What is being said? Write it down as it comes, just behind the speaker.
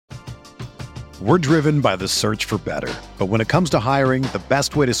We're driven by the search for better. But when it comes to hiring, the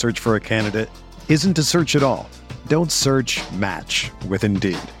best way to search for a candidate isn't to search at all. Don't search, match with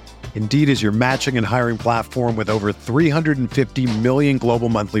Indeed. Indeed is your matching and hiring platform with over 350 million global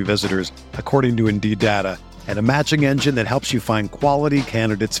monthly visitors, according to Indeed data, and a matching engine that helps you find quality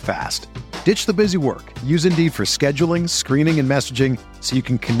candidates fast. Ditch the busy work. Use Indeed for scheduling, screening, and messaging so you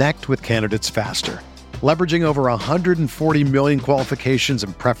can connect with candidates faster. Leveraging over 140 million qualifications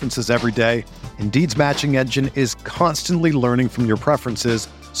and preferences every day, Indeed's matching engine is constantly learning from your preferences,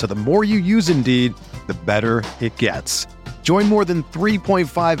 so the more you use Indeed, the better it gets. Join more than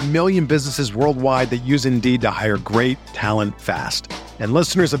 3.5 million businesses worldwide that use Indeed to hire great talent fast. And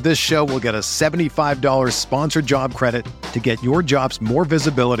listeners of this show will get a $75 sponsored job credit to get your jobs more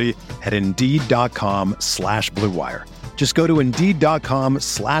visibility at Indeed.com/Blue Wire. Just go to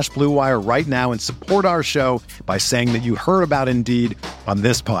Indeed.com/Blue Wire right now and support our show by saying that you heard about Indeed on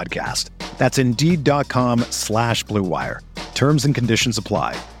this podcast. That's Indeed.com/Blue Wire. Terms and conditions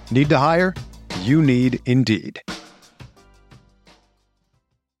apply. Need to hire? You need Indeed.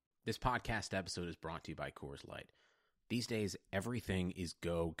 This podcast episode is brought to you by Coors Light. These days, everything is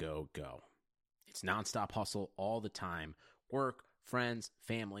go, go, go. It's nonstop hustle all the time. Work, friends,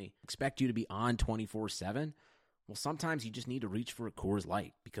 family, expect you to be on 24/7. Well, sometimes you just need to reach for a Coors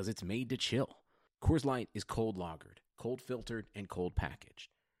Light because it's made to chill. Coors Light is cold lagered, cold filtered, and cold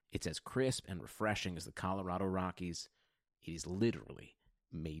packaged. It's as crisp and refreshing as the Colorado Rockies. It is literally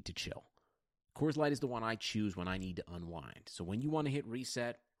made to chill. Coors Light is the one I choose when I need to unwind. So when you want to hit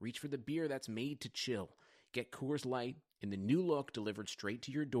reset, reach for the beer that's made to chill. Get Coors Light in the new look delivered straight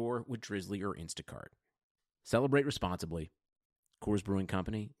to your door with Drizzly or Instacart. Celebrate responsibly. Coors Brewing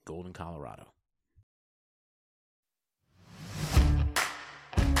Company, Golden, Colorado.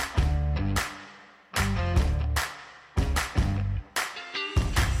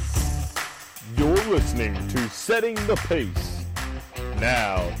 You're listening to Setting the Pace.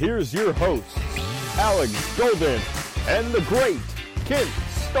 Now, here's your hosts, Alex Golden and the great Kent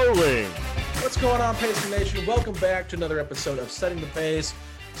Sterling. What's going on, Pacer Nation? Welcome back to another episode of Setting the Pace.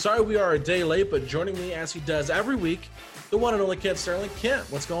 Sorry we are a day late, but joining me as he does every week, the one and only Kent Sterling. Kent,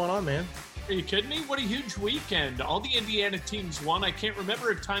 what's going on, man? Are you kidding me? What a huge weekend. All the Indiana teams won. I can't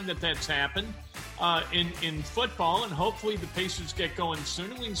remember a time that's happened in football, and hopefully the Pacers get going soon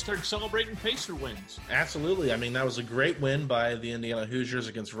and we can start celebrating Pacer wins. Absolutely. I mean, that was a great win by the Indiana Hoosiers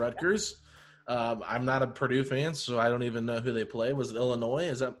against Rutgers. I'm not a Purdue fan, so I don't even know who they play. Was it Illinois?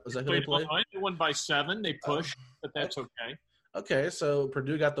 Is that who they played? They won by 7. They pushed, but that's okay. Okay, so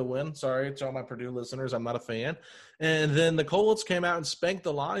Purdue got the win. Sorry to all my Purdue listeners. I'm not a fan. And then the Colts came out and spanked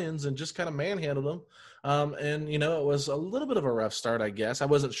the Lions and just kind of manhandled them. And, you know, it was a little bit of a rough start, I guess. I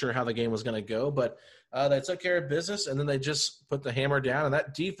wasn't sure how the game was going to go, but they took care of business, and then they just put the hammer down. And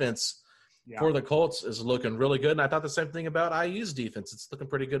that defense for the Colts is looking really good. And I thought the same thing about IU's defense. It's looking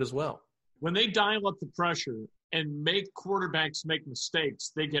pretty good as well. When they dial up the pressure and make quarterbacks make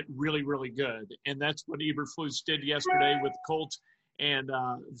mistakes, they get really, really good. And that's what Eberflus did yesterday with the Colts. And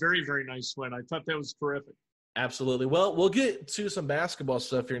very, very nice win. I thought that was terrific. Absolutely. Well, we'll get to some basketball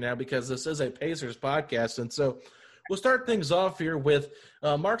stuff here now because this is a Pacers podcast. And so we'll start things off here with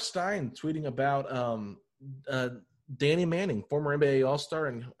Mark Stein tweeting about Danny Manning, former NBA All-Star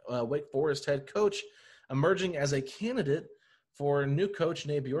and Wake Forest head coach, emerging as a candidate for new coach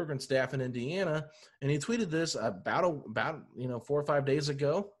Nate Bjorkgren's staff in Indiana. And he tweeted this about 4 or 5 days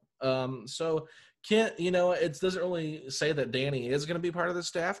ago. So Kent, it doesn't really say that Danny is going to be part of the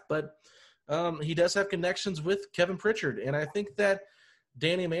staff, but he does have connections with Kevin Pritchard. And I think that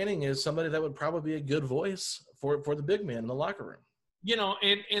Danny Manning is somebody that would probably be a good voice for the big man in the locker room.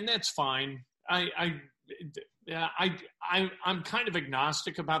 And that's fine. I'm kind of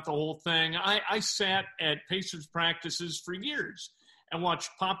agnostic about the whole thing. I sat at Pacers practices for years and watched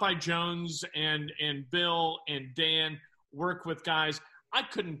Popeye Jones and Bill and Dan work with guys. I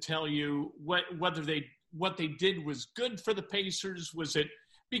couldn't tell you what they did was good for the Pacers. Was it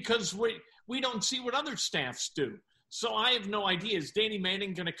because we don't see what other staffs do? So I have no idea. Is Danny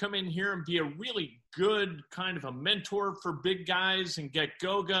Manning going to come in here and be a really good kind of a mentor for big guys and get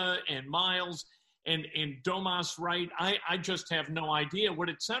Goga and Miles and Domas right? I just have no idea. What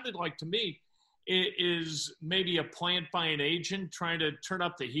it sounded like to me is maybe a plant by an agent trying to turn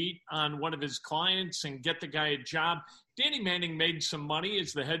up the heat on one of his clients and get the guy a job. Danny Manning made some money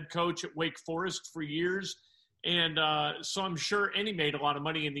as the head coach at Wake Forest for years. And so I'm sure, and he made a lot of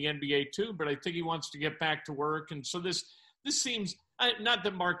money in the NBA too, but I think he wants to get back to work. And so this seems, not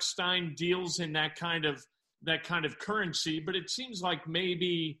that Mark Stein deals in that kind of currency, but it seems like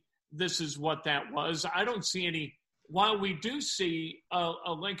maybe this is what that was. I don't see any while we do see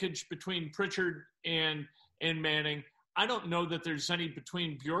a linkage between Pritchard and Manning, I don't know that there's any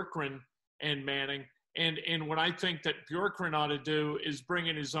between Bjorkgren and Manning. And what I think that Bjorkgren ought to do is bring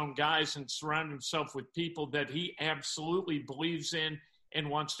in his own guys and surround himself with people that he absolutely believes in and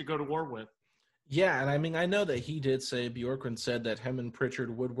wants to go to war with. Yeah, and I mean, I know that he did say, Bjorkgren said that him and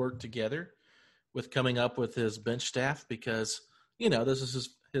Pritchard would work together with coming up with his bench staff because, this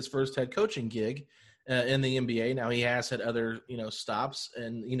is his first head coaching gig in the NBA. Now he has had other, stops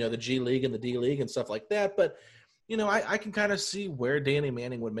and, the G League and the D League and stuff like that. But, I can kind of see where Danny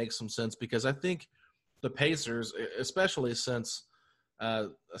Manning would make some sense because I think the Pacers, especially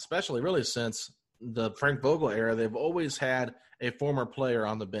really since the Frank Vogel era, they've always had a former player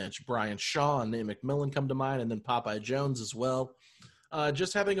on the bench. Brian Shaw and Nate McMillan come to mind, and then Popeye Jones as well.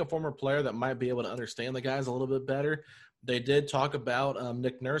 Just having a former player that might be able to understand the guys a little bit better. They did talk about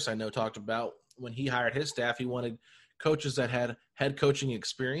Nick Nurse, I know, talked about when he hired his staff, he wanted coaches that had head coaching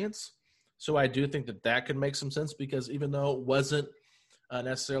experience. So I do think that could make some sense because even though it wasn't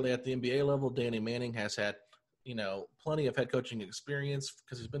necessarily at the NBA level, Danny Manning has had, plenty of head coaching experience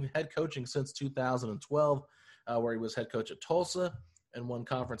because he's been head coaching since 2012, where he was head coach at Tulsa and won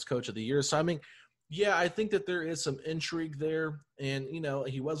Conference Coach of the Year. So, I mean, yeah, I think that there is some intrigue there. And,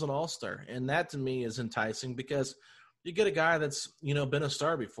 he was an all-star. And that to me is enticing because you get a guy that's, been a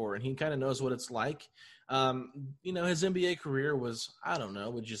star before and he kind of knows what it's like. His NBA career was, I don't know,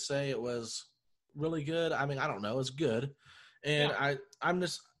 would you say it was really good? I mean, I don't know. It's good. And yeah.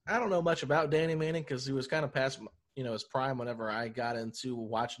 I don't know much about Danny Manning because he was kind of past, his prime whenever I got into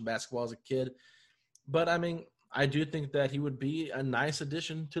watching basketball as a kid. But, I mean, I do think that he would be a nice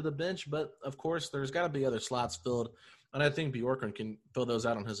addition to the bench. But, of course, there's got to be other slots filled. And I think Bjorkgren can fill those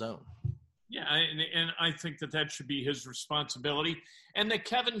out on his own. Yeah, and I think that should be his responsibility. And that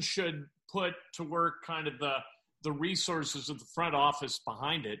Kevin should put to work kind of the resources of the front office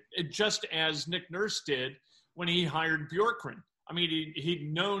behind it, just as Nick Nurse did when he hired Bjorkgren. I mean,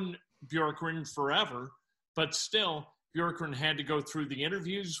 he'd known Bjorkgren forever, but still Bjorkgren had to go through the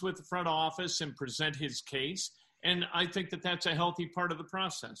interviews with the front office and present his case. And I think that's a healthy part of the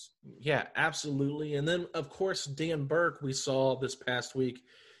process. Yeah, absolutely. And then, of course, Dan Burke, we saw this past week,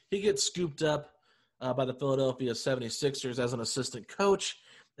 he gets scooped up by the Philadelphia 76ers as an assistant coach.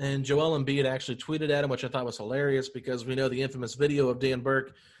 And Joel Embiid actually tweeted at him, which I thought was hilarious because we know the infamous video of Dan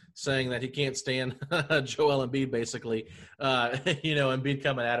Burke saying that he can't stand Joel Embiid, basically. Embiid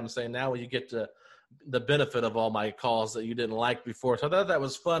coming at him saying, now you get to the benefit of all my calls that you didn't like before. So I thought that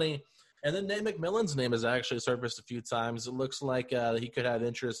was funny. And then Nate McMillan's name has actually surfaced a few times. It looks like he could have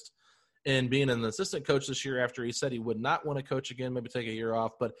interest in being an assistant coach this year after he said he would not want to coach again, maybe take a year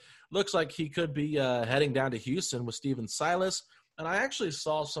off. But looks like he could be heading down to Houston with Steven Silas. And I actually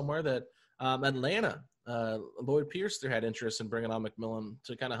saw somewhere that Atlanta, Lloyd Pierce, there had interest in bringing on McMillan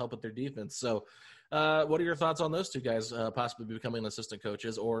to kind of help with their defense. So what are your thoughts on those two guys possibly becoming assistant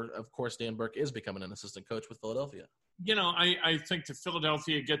coaches? Or, of course, Dan Burke is becoming an assistant coach with Philadelphia. I think that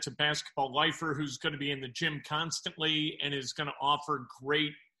Philadelphia gets a basketball lifer who's going to be in the gym constantly and is going to offer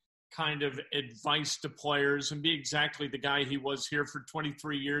great kind of advice to players and be exactly the guy he was here for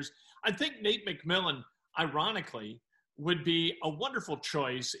 23 years. I think Nate McMillan, ironically, would be a wonderful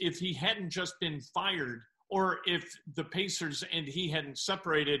choice if he hadn't just been fired or if the Pacers and he hadn't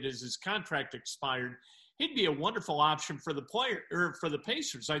separated as his contract expired. He'd be a wonderful option for the player or for the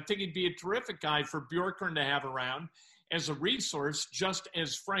Pacers. I think he'd be a terrific guy for Bjorkgren to have around as a resource, just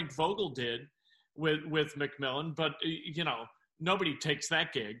as Frank Vogel did with McMillan. But, nobody takes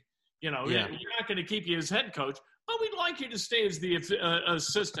that gig. You're not going to keep you as head coach, but we'd like you to stay as the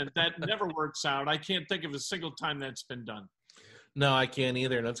assistant. That never works out. I can't think of a single time that's been done. No, I can't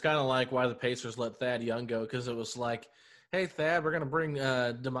either. And it's kind of like why the Pacers let Thad Young go, because it was like, hey, Thad, we're going to bring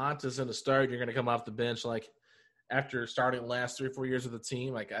DeMontis in to start. You're going to come off the bench like after starting the last 3 or 4 years of the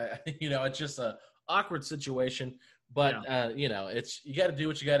team. Like, it's just an awkward situation. But, it's you got to do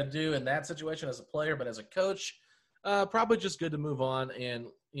what you got to do in that situation as a player. But as a coach, probably just good to move on. And,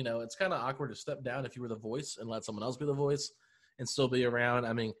 it's kind of awkward to step down if you were the voice and let someone else be the voice and still be around.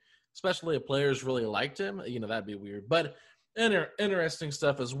 I mean, especially if players really liked him, that'd be weird. But interesting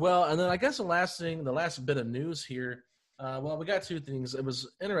stuff as well. And then I guess the last bit of news here, we got 2 things. It was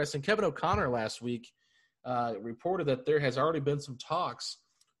interesting. Kevin O'Connor last week reported that there has already been some talks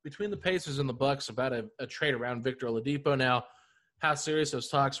between the Pacers and the Bucks about a trade around Victor Oladipo. Now, how serious those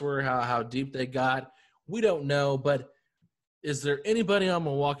talks were, how deep they got, we don't know. But is there anybody on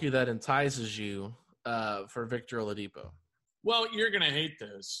Milwaukee that entices you for Victor Oladipo? Well, you're going to hate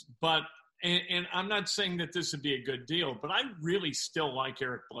this, but and I'm not saying that this would be a good deal, but I really still like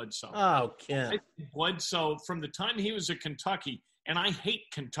Eric Bledsoe. Oh, Ken. I think Bledsoe, from the time he was at Kentucky, and I hate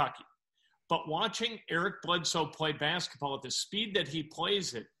Kentucky, but watching Eric Bledsoe play basketball at the speed that he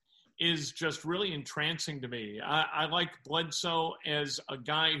plays it is just really entrancing to me. I like Bledsoe as a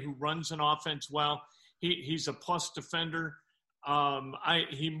guy who runs an offense well. He's a plus defender.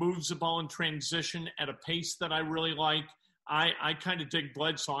 He moves the ball in transition at a pace that I really like. I kind of dig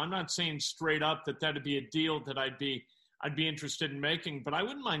Bledsoe. I'm not saying straight up that that'd be a deal that I'd be interested in making, but I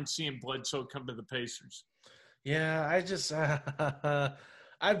wouldn't mind seeing Bledsoe come to the Pacers. Yeah,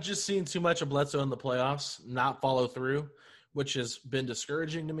 I've just seen too much of Bledsoe in the playoffs not follow through, which has been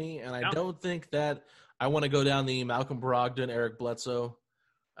discouraging to me. And I don't think that I want to go down the Malcolm Brogdon, Eric Bledsoe,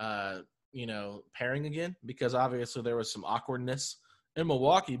 pairing again, because obviously there was some awkwardness in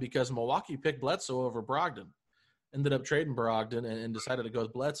Milwaukee because Milwaukee picked Bledsoe over Brogdon, ended up trading Brogdon and decided to go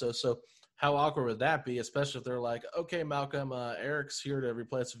with Bledsoe. So how awkward would that be, especially if they're like, okay, Malcolm, Eric's here to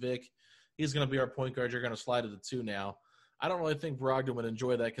replace Vic. He's going to be our point guard. You're going to slide to the 2 now. I don't really think Brogdon would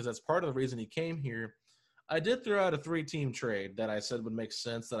enjoy that because that's part of the reason he came here. I did throw out a 3-team trade that I said would make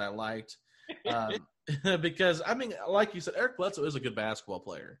sense that I liked because, I mean, like you said, Eric Bledsoe is a good basketball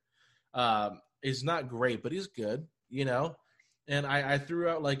player. He's not great, but he's good, And I threw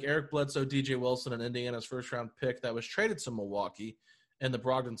out like Eric Bledsoe, DJ Wilson, and Indiana's first-round pick that was traded to Milwaukee and the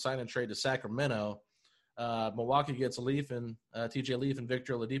Brogdon sign-and trade to Sacramento. Milwaukee gets TJ Leaf and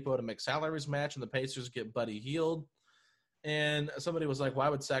Victor Oladipo to make salaries match, and the Pacers get Buddy Hield. And somebody was like, why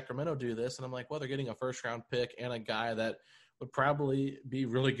would Sacramento do this? And I'm like, well, they're getting a first-round pick and a guy that would probably be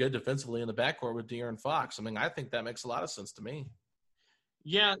really good defensively in the backcourt with De'Aaron Fox. I mean, I think that makes a lot of sense to me.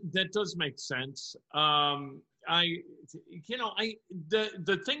 Yeah, that does make sense. The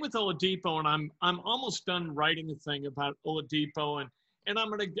thing with Oladipo, and I'm almost done writing a thing about Oladipo, and I'm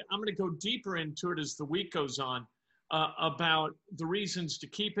gonna go deeper into it as the week goes on about the reasons to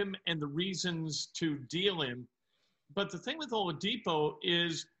keep him and the reasons to deal him. But the thing with Oladipo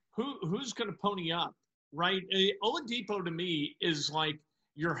is who's going to pony up, right? Oladipo to me is like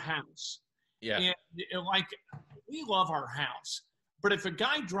your house. Yeah. And like we love our house, but if a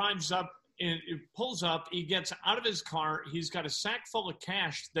guy drives up and pulls up, he gets out of his car, he's got a sack full of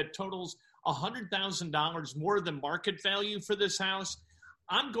cash that totals $100,000 more than market value for this house.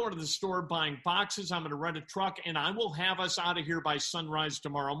 I'm going to the store buying boxes. I'm going to rent a truck, and I will have us out of here by sunrise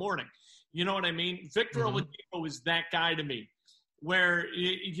tomorrow morning. You know what I mean? Victor Oladipo is that guy to me, where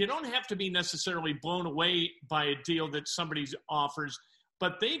you don't have to be necessarily blown away by a deal that somebody offers,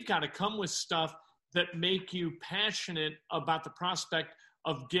 but they've got to come with stuff that make you passionate about the prospect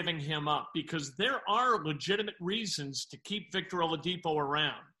of giving him up, because there are legitimate reasons to keep Victor Oladipo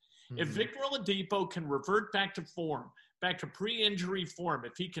around. If Victor Oladipo can revert back to form, back to pre-injury form,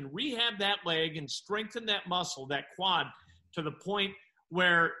 if he can rehab that leg and strengthen that muscle, that quad, to the point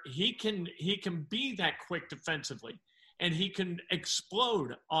where he can be that quick defensively, and he can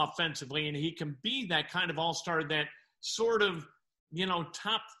explode offensively, and he can be that kind of all-star, that sort of,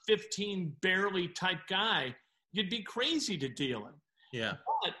 top 15 barely type guy, you'd be crazy to deal him. Yeah.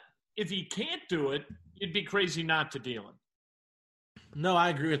 But if he can't do it, you'd be crazy not to deal him. No, I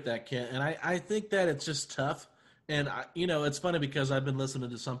agree with that, Kent. And I think that it's just tough. And, it's funny because I've been listening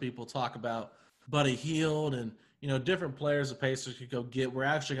to some people talk about Buddy Hield and, different players the Pacers could go get. We're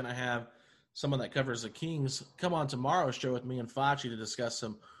actually going to have someone that covers the Kings come on tomorrow's show with me and Facci to discuss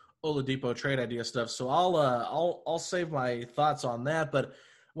some Oladipo trade idea stuff. So I'll save my thoughts on that. But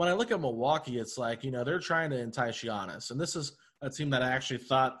when I look at Milwaukee, it's like, they're trying to entice Giannis. And this is a team that I actually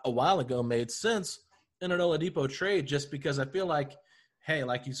thought a while ago made sense in an Oladipo trade, just because I feel like, hey,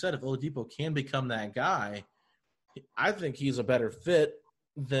 like you said, if Oladipo can become that guy, I think he's a better fit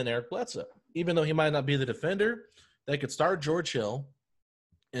than Eric Bledsoe. Even though he might not be the defender, they could start George Hill,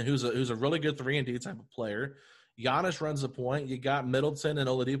 and who's a really good 3-and-D type of player. Giannis runs the point. You got Middleton and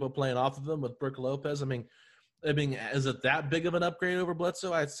Oladipo playing off of them with Brook Lopez. I mean, is it that big of an upgrade over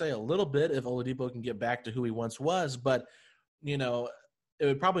Bledsoe? I'd say a little bit if Oladipo can get back to who he once was. But, it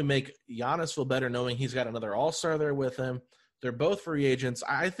would probably make Giannis feel better knowing he's got another all-star there with him. They're both free agents.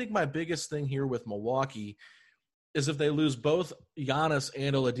 I think my biggest thing here with Milwaukee is if they lose both Giannis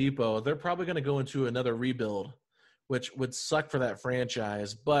and Oladipo, they're probably going to go into another rebuild, which would suck for that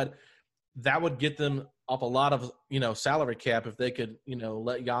franchise. But that would get them up a lot of, salary cap if they could,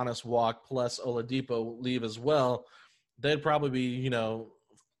 let Giannis walk plus Oladipo leave as well. They'd probably be,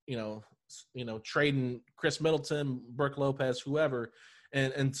 trading Chris Middleton, Brook Lopez, whoever.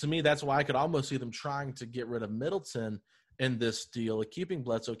 And to me, that's why I could almost see them trying to get rid of Middleton in this deal, keeping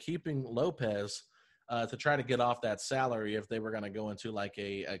Bledsoe, keeping Lopez. to try to get off that salary if they were going to go into like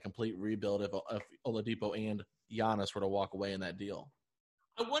a complete rebuild if Oladipo and Giannis were to walk away in that deal.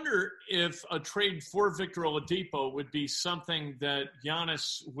 I wonder if a trade for Victor Oladipo would be something that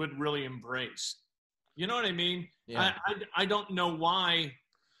Giannis would really embrace. You know what I mean? Yeah. I don't know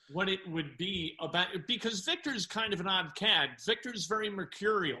what it would be about, because Victor's kind of an odd cat. Victor's very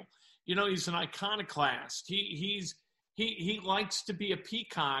mercurial. You know, he's an iconoclast. He likes to be a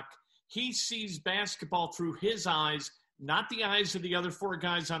peacock. He sees basketball through his eyes, not the eyes of the other four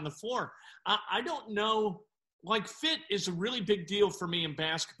guys on the floor. I don't know. Like, fit is a really big deal for me in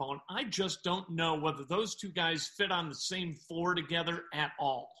basketball, and I just don't know whether those two guys fit on the same floor together at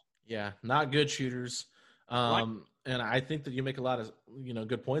all. Yeah, not good shooters. Right. And I think that you make a lot of,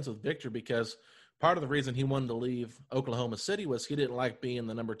 good points with Victor, because part of the reason he wanted to leave Oklahoma City was he didn't like being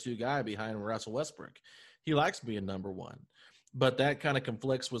the number 2 guy behind Russell Westbrook. He likes being number 1. But that kind of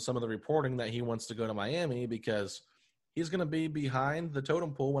conflicts with some of the reporting that he wants to go to Miami, because he's going to be behind the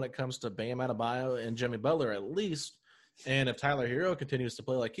totem pole when it comes to Bam Adebayo and Jimmy Butler at least. And if Tyler Hero continues to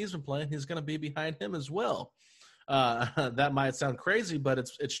play like he's been playing, he's going to be behind him as well. That might sound crazy, but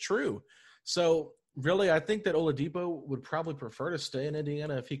it's true. So really, I think that Oladipo would probably prefer to stay in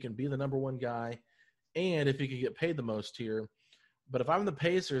Indiana if he can be the number 1 guy and if he can get paid the most here. But if I'm the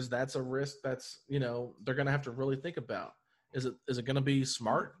Pacers, that's a risk that's, they're going to have to really think about. Is it going to be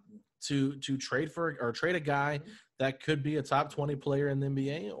smart to trade trade a guy that could be a top 20 player in the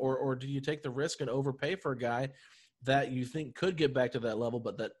NBA, or do you take the risk and overpay for a guy that you think could get back to that level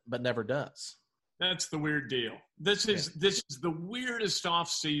but never does? That's the weird deal. This is the weirdest off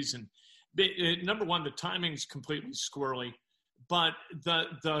season. Number one, the timing's completely squirrely, but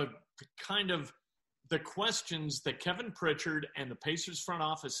the kind of the questions that Kevin Pritchard and the Pacers front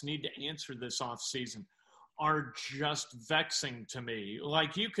office need to answer this off season are just vexing to me.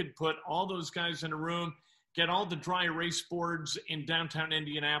 Like, you could put all those guys in a room, get all the dry erase boards in downtown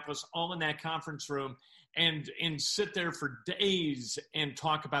Indianapolis, all in that conference room, and sit there for days and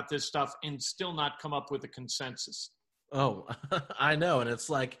talk about this stuff and still not come up with a consensus. Oh, I know. And it's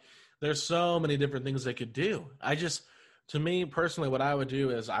like, there's so many different things they could do. To me personally, what I would do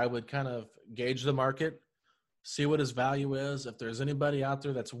is I would kind of gauge the market, see what his value is. If there's anybody out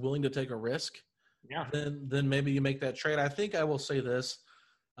there that's willing to take a risk, then maybe you make that trade. I think I will say this.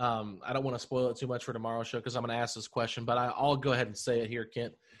 I don't want to spoil it too much for tomorrow's show because I'm going to ask this question, but I'll go ahead and say it here,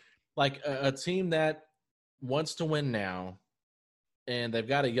 Kent. Like a team that wants to win now, and they've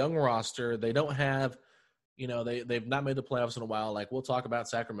got a young roster. They don't have, they've not made the playoffs in a while. Like, we'll talk about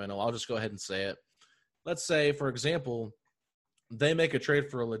Sacramento. I'll just go ahead and say it. Let's say, for example, they make a trade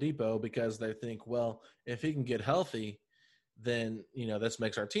for Oladipo because they think, well, if he can get healthy, then, this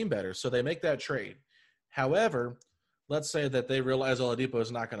makes our team better. So they make that trade. However, let's say that they realize Oladipo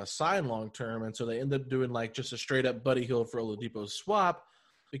is not going to sign long-term, and so they end up doing like just a straight-up Buddy Hield for Oladipo swap,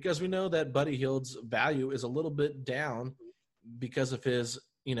 because we know that Buddy Hield's value is a little bit down because of his,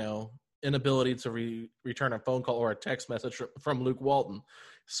 inability to return a phone call or a text message from Luke Walton.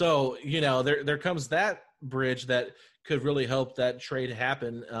 So, there comes that bridge that could really help that trade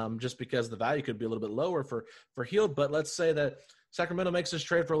happen, just because the value could be a little bit lower for Hield. But let's say that Sacramento makes this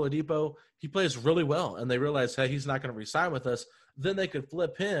trade for Oladipo. He plays really well, and they realize, hey, he's not going to re-sign with us. Then they could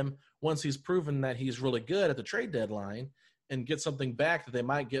flip him once he's proven that he's really good at the trade deadline and get something back that they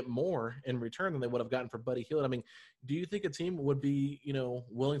might get more in return than they would have gotten for Buddy Hield. I mean, do you think a team would be,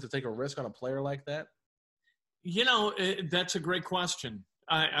 willing to take a risk on a player like that? That's a great question.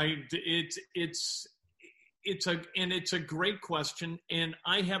 It's a great question, and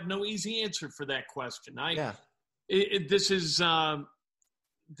I have no easy answer for that question. The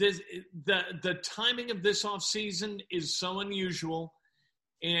timing of this offseason is so unusual,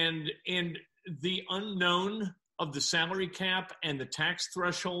 and the unknown of the salary cap and the tax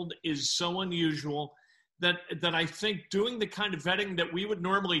threshold is so unusual that I think doing the kind of vetting that we would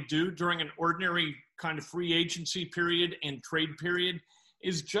normally do during an ordinary kind of free agency period and trade period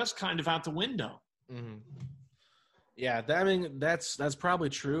is just kind of out the window. Mm-hmm. Yeah, that's probably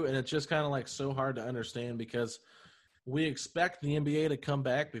true, and it's just kind of like so hard to understand because we expect the NBA to come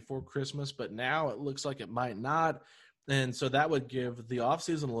back before Christmas, but now it looks like it might not. And so that would give the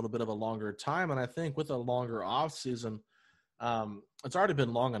offseason a little bit of a longer time. And I think with a longer offseason, it's already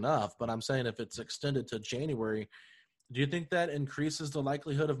been long enough, but I'm saying if it's extended to January, do you think that increases the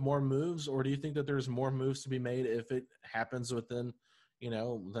likelihood of more moves, or do you think that there's more moves to be made if it happens within,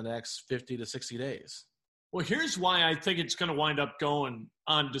 the next 50 to 60 days? Well, here's why I think it's going to wind up going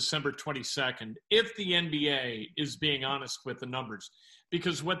on December 22nd, if the NBA is being honest with the numbers.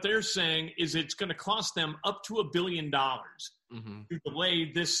 Because what they're saying is it's going to cost them up to $1 billion to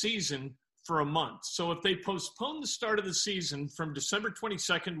delay this season for a month. So if they postpone the start of the season from December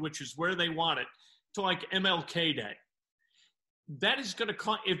 22nd, which is where they want it, to like MLK Day, that is going to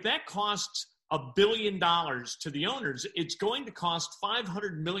cost, if that costs $1 billion to the owners, it's going to cost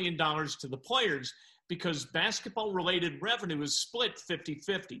 $500 million to the players because basketball-related revenue is split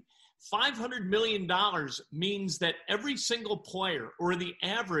 50-50. $500 million means that every single player, or the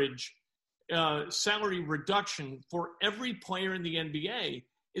average salary reduction for every player in the NBA,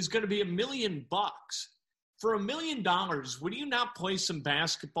 is going to be $1 million. For $1 million, would you not play some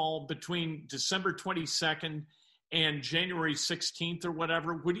basketball between December 22nd and January 16th or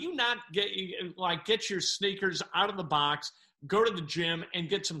whatever? Would you not get your sneakers out of the box, go to the gym, and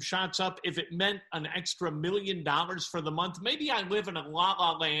get some shots up if it meant an extra $1 million for the month? Maybe I live in a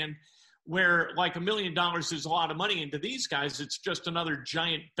la-la land where like $1 million is a lot of money, and to these guys, it's just another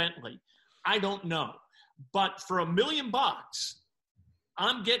giant Bentley. I don't know. But for $1 million,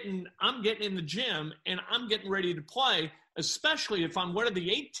 I'm getting in the gym and I'm getting ready to play, especially if I'm one of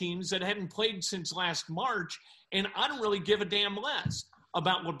the 8 teams that hadn't played since last March, and I don't really give a damn less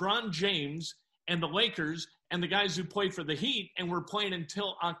about LeBron James and the Lakers and the guys who play for the Heat, and we're playing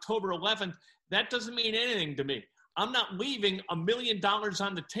until October 11th. That doesn't mean anything to me. I'm not leaving $1 million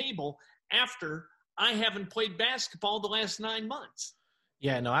on the table after I haven't played basketball the last 9 months.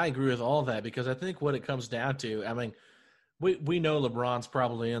 Yeah, no, I agree with all that, because I think what it comes down to, I mean, we know LeBron's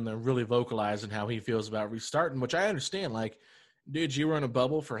probably in there really vocalizing how he feels about restarting, which I understand. Like, dude, you were in a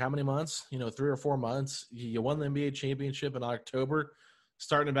bubble for how many months? 3 or 4 months. You won the NBA championship in October.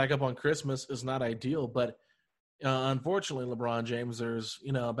 Starting back up on Christmas is not ideal, but unfortunately, LeBron James, there's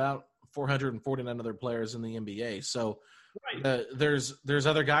about 449 other players in the NBA. So right. There's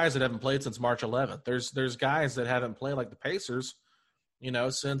other guys that haven't played since March 11th. There's guys that haven't played, like the Pacers,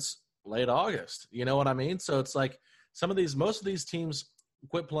 since late August. You know what I mean? So it's like most of these teams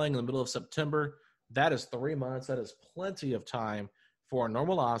quit playing in the middle of September. That is 3 months. That is plenty of time for a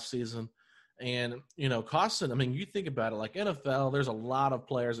normal off season. And, costing, I mean, you think about it, like NFL, there's a lot of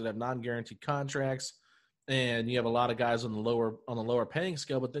players that have non-guaranteed contracts, and you have a lot of guys on the lower paying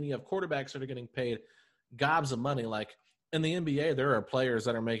scale, but then you have quarterbacks that are getting paid gobs of money. Like in the NBA, there are players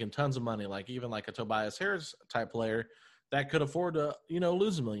that are making tons of money, like even like a Tobias Harris type player that could afford to,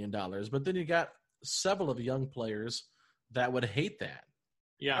 lose $1 million. But then you got several of young players that would hate that.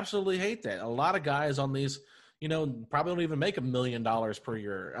 Yeah, absolutely hate that. A lot of guys on these, probably don't even make $1 million per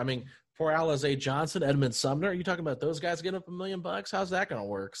year. I mean, poor Alizé Johnson, Edmund Sumner, are you talking about those guys getting up $1 million? How's that going to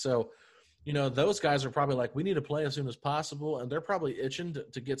work? So, those guys are probably like, we need to play as soon as possible, and they're probably itching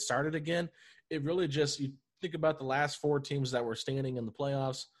to get started again. It really just, you think about the last 4 teams that were standing in the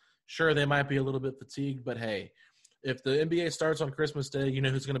playoffs. Sure, they might be a little bit fatigued, but hey, if the NBA starts on Christmas Day,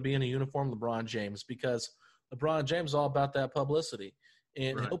 who's going to be in a uniform? LeBron James, because LeBron James is all about that publicity.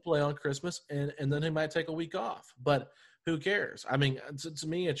 And right. He'll play on Christmas, and then he might take a week off. But who cares? I mean, to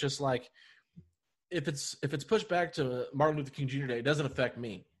me, it's just like, if it's pushed back to Martin Luther King Jr. Day, it doesn't affect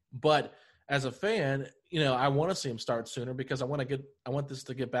me. But as a fan, I want to see him start sooner, because I want this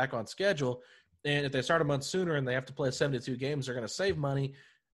to get back on schedule. And if they start a month sooner and they have to play 72 games, they're going to save money.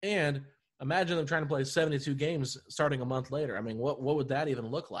 And imagine them trying to play 72 games starting a month later. I mean, what would that even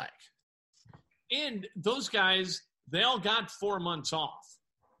look like? And those guys, they all got 4 months off.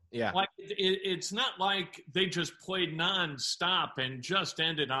 Yeah. Like it's not like they just played nonstop and just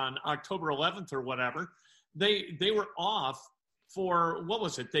ended on October 11th or whatever. They were off for, what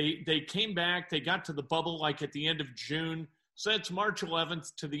was it? They came back, they got to the bubble like at the end of June. So that's March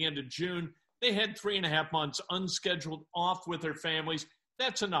 11th to the end of June. They had 3.5 months unscheduled off with their families.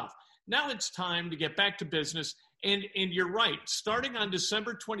 That's enough. Now it's time to get back to business. And you're right. Starting on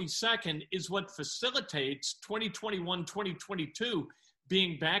December 22nd is what facilitates 2021-2022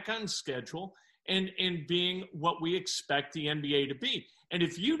 being back on schedule and being what we expect the NBA to be. And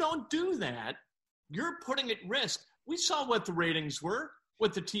if you don't do that, you're putting at risk. We saw what the ratings were,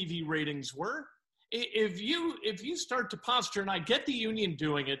 what the TV ratings were. If you start to posture, and I get the union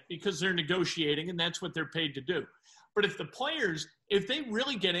doing it because they're negotiating and that's what they're paid to do. But if the players, if they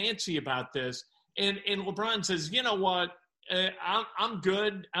really get antsy about this, and LeBron says, you know what, I'm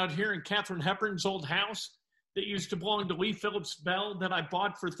good out here in Katharine Hepburn's old house that used to belong to Lee Phillips Bell that I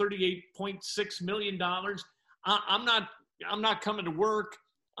bought for $38.6 million. I'm not coming to work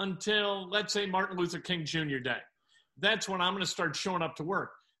until, let's say, Martin Luther King Jr. Day. That's when I'm going to start showing up to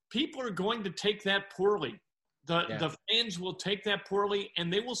work. People are going to take that poorly. The fans will take that poorly,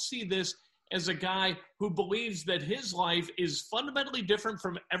 and they will see this as a guy who believes that his life is fundamentally different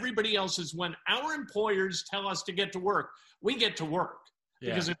from everybody else's. When our employers tell us to get to work, we get to work. Yeah.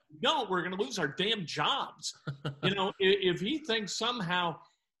 Because if we don't, we're going to lose our damn jobs. If he thinks somehow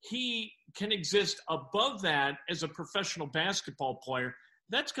he can exist above that as a professional basketball player,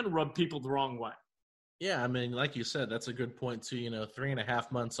 that's going to rub people the wrong way. Yeah, I mean, like you said, that's a good point too.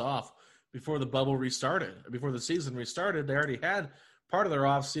 3.5 months off before the bubble restarted, before the season restarted. They already had part of their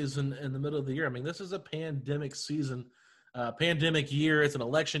off season in the middle of the year. I mean, this is a pandemic season, pandemic year. It's an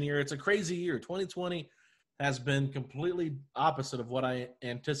election year. It's a crazy year. 2020 has been completely opposite of what I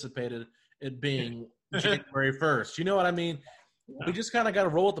anticipated it being January 1st. You know what I mean? Yeah. We just kind of got to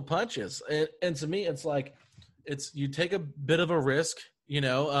roll with the punches. And to me, it's like, you take a bit of a risk, or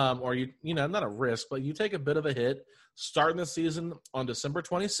not a risk, but you take a bit of a hit starting the season on December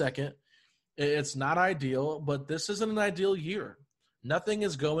 22nd. It's not ideal, but this isn't an ideal year. Nothing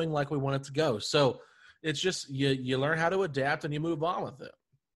is going like we want it to go. So it's just you learn how to adapt and you move on with it.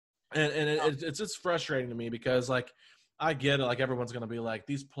 And it's just frustrating to me because, like, I get it. Like, everyone's going to be like,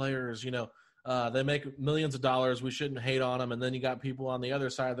 these players, they make millions of dollars. We shouldn't hate on them. And then you got people on the other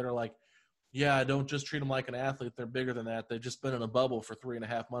side that are like, yeah, don't just treat them like an athlete. They're bigger than that. They've just been in a bubble for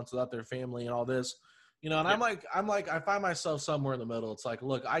 3.5 months without their family and all this. And yeah. I'm like, I find myself somewhere in the middle. It's like,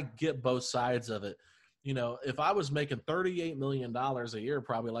 look, I get both sides of it. If I was making $38 million a year,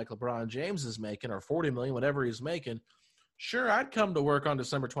 probably like LeBron James is making, or $40 million, whatever he's making, sure, I'd come to work on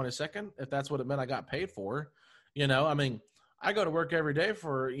December 22nd if that's what it meant I got paid for. I mean, I go to work every day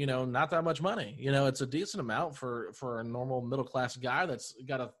for, not that much money. It's a decent amount for a normal middle-class guy that's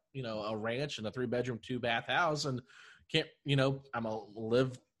got a ranch and a 3-bedroom, 2-bath house and can't, I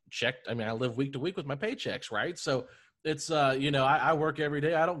live week to week with my paychecks, right? So it's, I work every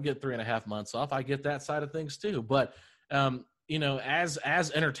day. I don't get 3.5 months off. I get that side of things too. But,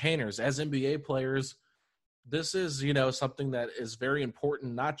 as entertainers, as NBA players, this is, something that is very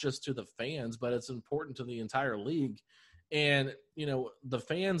important, not just to the fans, but it's important to the entire league. And, the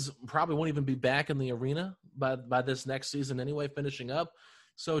fans probably won't even be back in the arena by this next season anyway, finishing up.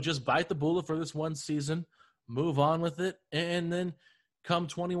 So just bite the bullet for this one season, move on with it, and then come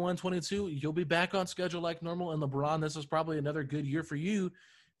 21, 22, you'll be back on schedule like normal. And LeBron, this is probably another good year for you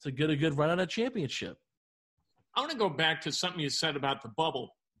to get a good run at a championship. I want to go back to something you said about the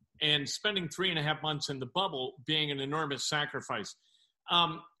bubble and spending 3.5 months in the bubble being an enormous sacrifice.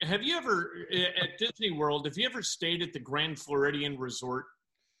 Have you ever, at Disney World, stayed at the Grand Floridian Resort?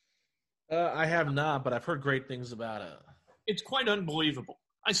 I have not, but I've heard great things about it. It's quite unbelievable.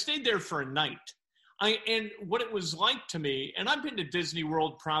 I stayed there for a night. And what it was like to me, and I've been to Disney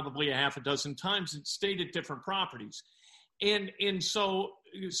World probably a half a dozen times and stayed at different properties. And so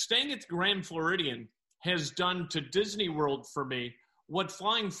staying at the Grand Floridian has done to Disney World for me what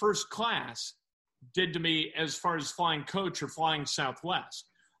flying first class did to me as far as flying coach or flying Southwest.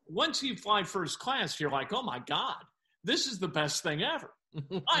 Once you fly first class, you're like, oh my God, this is the best thing ever.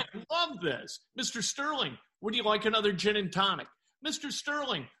 I love this. Mr. Sterling, would you like another gin and tonic? Mr.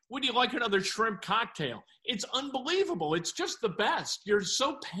 Sterling, would you like another shrimp cocktail? It's unbelievable. It's just the best. You're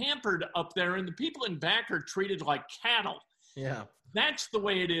so pampered up there, and the people in back are treated like cattle. Yeah. That's the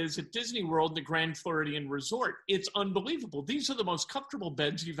way it is at Disney World, the Grand Floridian Resort. It's unbelievable. These are the most comfortable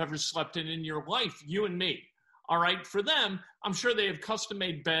beds you've ever slept in your life, you and me. All right, for them, I'm sure they have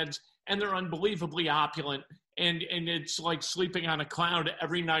custom-made beds, and they're unbelievably opulent, and it's like sleeping on a cloud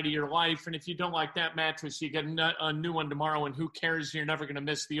every night of your life. And if you don't like that mattress, you get a new one tomorrow, and who cares? You're never going to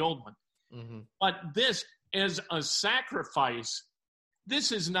miss the old one. Mm-hmm. But this, as a sacrifice,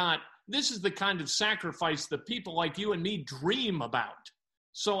 this is the kind of sacrifice that people like you and me dream about.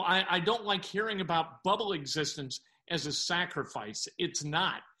 So I don't like hearing about bubble existence as a sacrifice. It's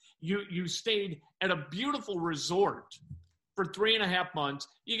not. You stayed at a beautiful resort for 3.5 months.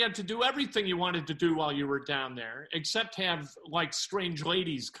 You got to do everything you wanted to do while you were down there, except have like strange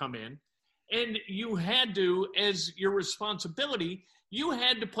ladies come in. And you had to, as your responsibility, you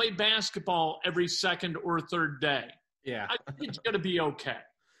had to play basketball every second or third day. Yeah. I think it's going to be okay.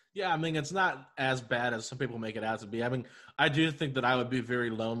 Yeah, I mean, it's not as bad as some people make it out to be. I mean, I do think that I would be very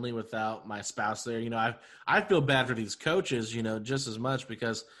lonely without my spouse there. I feel bad for these coaches, just as much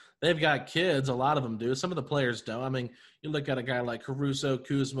because they've got kids. A lot of them do. Some of the players don't. I mean, you look at a guy like Caruso,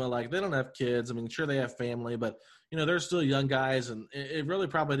 Kuzma, like they don't have kids. I mean, sure they have family, but, they're still young guys, and it really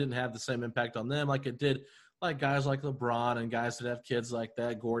probably didn't have the same impact on them like it did like guys like LeBron and guys that have kids like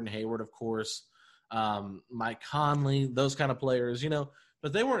that, Gordon Hayward, of course, Mike Conley, those kind of players,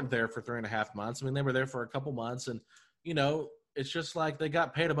 but they weren't there for 3.5 months. I mean, they were there for a couple months, and, it's just like they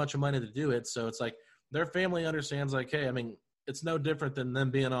got paid a bunch of money to do it. So it's like their family understands, like, hey, I mean, it's no different than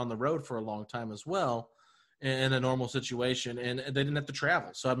them being on the road for a long time as well. in a normal situation, and they didn't have to travel.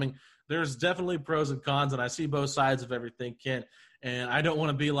 So, I mean, there's definitely pros and cons, and I see both sides of everything, Kent. And I don't want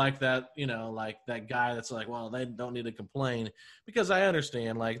to be like that, like that guy that's like, well, they don't need to complain, because I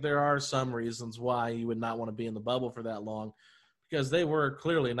understand, like, there are some reasons why you would not want to be in the bubble for that long, because they were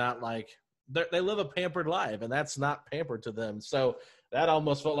clearly not like they live a pampered life, and that's not pampered to them. So that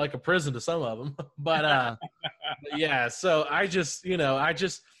almost felt like a prison to some of them. But yeah, so I just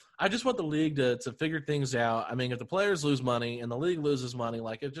want the league to figure things out. I mean, if the players lose money and the league loses money,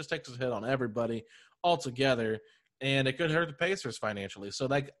 like, it just takes a hit on everybody altogether, and it could hurt the Pacers financially. So,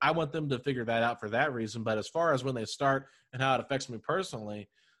 like, I want them to figure that out for that reason. But as far as when they start and how it affects me personally,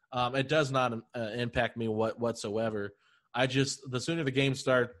 it does not impact me whatsoever. The sooner the games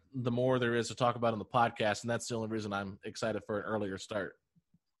start, the more there is to talk about on the podcast, and that's the only reason I'm excited for an earlier start.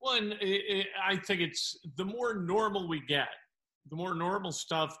 Well, and I think it's the more normal we get, the more normal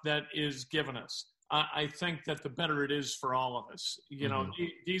stuff that is given us, I think that the better it is for all of us. You know,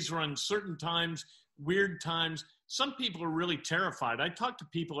 these are uncertain times, weird times. Some people are really terrified. I talk to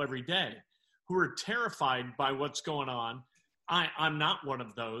people every day who are terrified by what's going on. I'm not one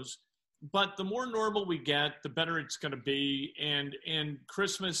of those. But the more normal we get, the better it's going to be. And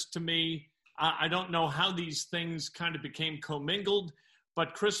Christmas, to me, I don't know how these things kind of became commingled,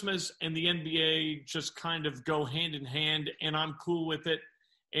 but Christmas and the NBA just kind of go hand in hand, and I'm cool with it.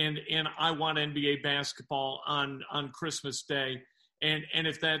 And I want NBA basketball on Christmas Day. And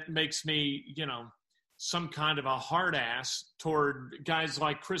if that makes me, some kind of a hard ass toward guys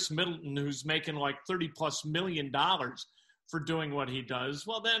like Chris Middleton, who's making like $30+ million for doing what he does,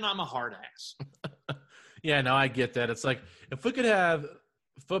 well, then I'm a hard ass. Yeah, no, I get that. It's like, if we could have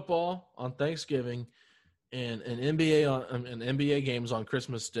football on Thanksgiving and an NBA games on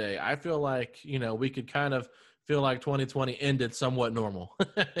Christmas Day, I feel like, we could kind of feel like 2020 ended somewhat normal,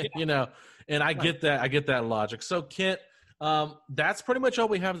 and I get that. I get that logic. So, Kent, that's pretty much all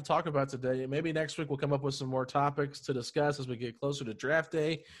we have to talk about today. Maybe next week we'll come up with some more topics to discuss as we get closer to draft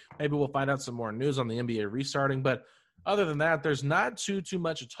day. Maybe we'll find out some more news on the NBA restarting, but other than that, there's not too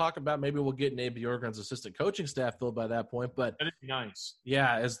much to talk about. Maybe we'll get Nate Bjorkgren's assistant coaching staff filled by that point. But that'd be nice.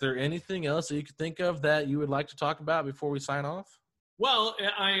 Yeah, is there anything else that you could think of that you would like to talk about before we sign off? Well,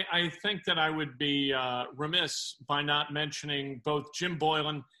 I think that I would be remiss by not mentioning both Jim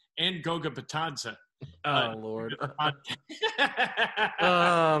Boylan and Goga Batadze. Oh Lord!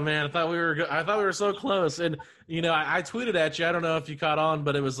 Oh man, I thought we were so close. And I tweeted at you. I don't know if you caught on,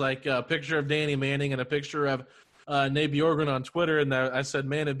 but it was like a picture of Danny Manning and a picture of Nate Bjorkgren on Twitter, and I said,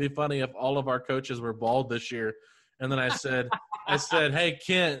 "Man, it'd be funny if all of our coaches were bald this year." And then I said, "Hey,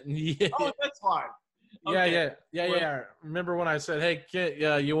 Kent." Yeah. Oh, that's fine. Okay. Yeah. Remember when I said, "Hey, Kent,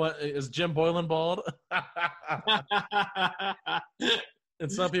 is Jim Boylan bald?"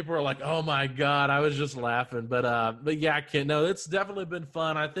 And some people were like, "Oh my God," I was just laughing. But yeah, Kent, no, it's definitely been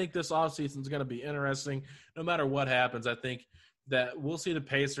fun. I think this offseason is going to be interesting. No matter what happens, I think that we'll see the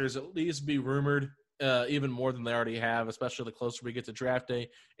Pacers at least be rumored. Even more than they already have, especially the closer we get to draft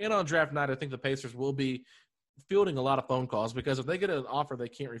day. And on draft night, I think the Pacers will be fielding a lot of phone calls, because if they get an offer they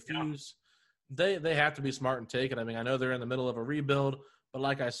can't refuse, they have to be smart and take it. I mean, I know they're in the middle of a rebuild, but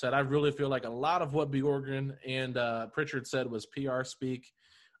like I said, I really feel like a lot of what Bjorkgren and Pritchard said was PR speak.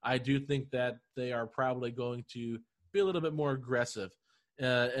 I do think that they are probably going to be a little bit more aggressive.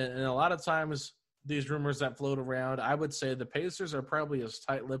 And a lot of times these rumors that float around, I would say the Pacers are probably as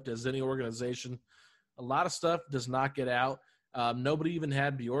tight-lipped as any organization. A lot of stuff does not get out. Nobody even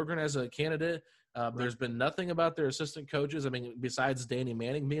had Bjorkgren as a candidate. There's been nothing about their assistant coaches. I mean, besides Danny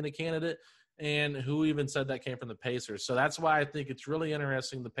Manning being a candidate, and who even said that came from the Pacers. So that's why I think it's really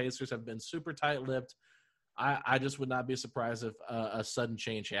interesting. The Pacers have been super tight-lipped. I just would not be surprised if a sudden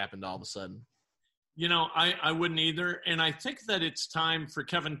change happened all of a sudden. I wouldn't either. And I think that it's time for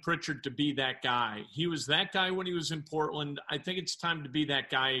Kevin Pritchard to be that guy. He was that guy when he was in Portland. I think it's time to be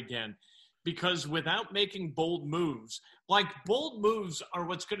that guy again. Because without making bold moves are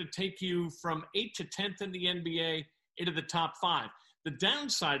what's going to take you from 8th to 10th in the NBA into the top 5. The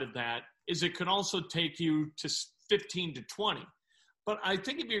downside of that is it could also take you to 15 to 20. But I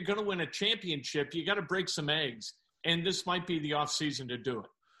think if you're going to win a championship, you got to break some eggs. And this might be the offseason to do it.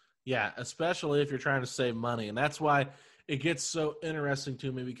 Yeah, especially if you're trying to save money. And that's why it gets so interesting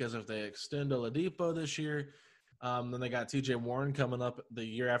to me, because if they extend Oladipo this year, then they got TJ Warren coming up the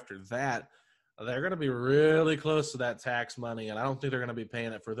year after that. They're going to be really close to that tax money, and I don't think they're going to be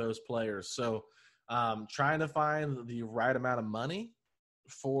paying it for those players. So trying to find the right amount of money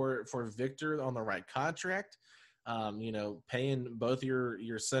for Victor on the right contract, paying both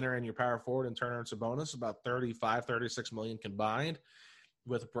your center and your power forward and Turner and Sabonis about $35, $36 million combined.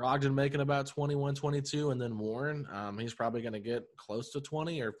 with Brogdon making about 21, 22, and then Warren, he's probably going to get close to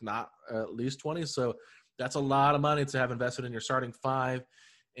 20, or if not at least 20. So that's a lot of money to have invested in your starting five,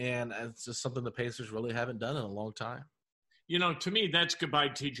 and it's just something the Pacers really haven't done in a long time. You know, to me, that's goodbye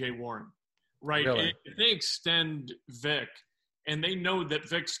TJ Warren, right? Really? If they extend Vic and they know that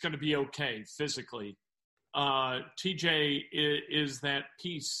Vic's going to be okay physically, TJ is that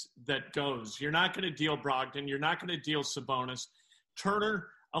piece that goes. You're not going to deal Brogdon. You're not going to deal Sabonis. Turner,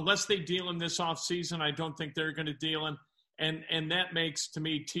 unless they deal him this offseason, I don't think they're going to deal him. And that makes, to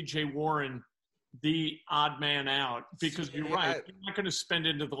me, TJ Warren the odd man out, because you're right. You're not going to spend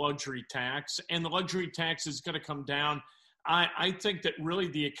into the luxury tax, and the luxury tax is going to come down. I think that really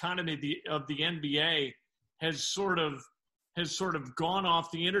the economy of the NBA has sort of gone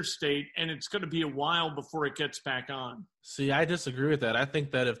off the interstate, and it's going to be a while before it gets back on. See, I disagree with that. I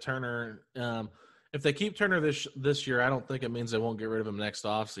think that if Turner, if they keep Turner this year, I don't think it means they won't get rid of him next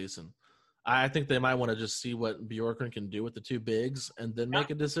offseason. I think they might want to just see what Bjorkgren can do with the two bigs and then make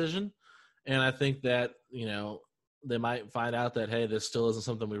a decision. And I think that, they might find out that, hey, this still isn't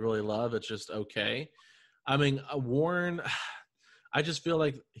something we really love. It's just okay. I mean, Warren, I just feel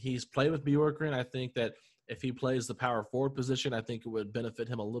like he's played with Bjorkgren. I think that if he plays the power forward position, I think it would benefit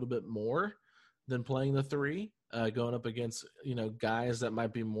him a little bit more than playing the three, going up against, guys that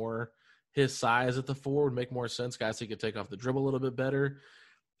might be more his size at the four would make more sense. Guys he could take off the dribble a little bit better.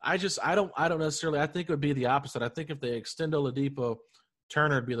 I don't necessarily, I think it would be the opposite. I think if they extend Oladipo,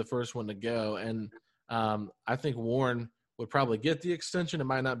 Turner would be the first one to go. And I think Warren would probably get the extension. It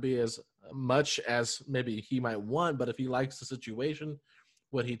might not be as much as maybe he might want, but if he likes the situation,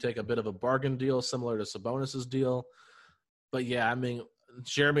 would he take a bit of a bargain deal similar to Sabonis's deal? But yeah, I mean,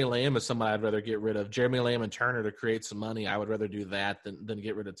 Jeremy Lamb is somebody I'd rather get rid of. Jeremy Lamb and Turner to create some money. I would rather do that than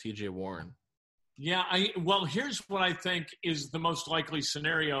get rid of TJ Warren. Yeah, well, here's what I think is the most likely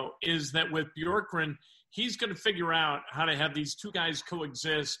scenario is that with Bjorkgren, he's going to figure out how to have these two guys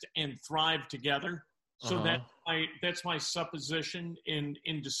coexist and thrive together. So that's my supposition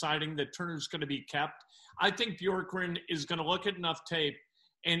in deciding that Turner's going to be kept. I think Bjorkgren is going to look at enough tape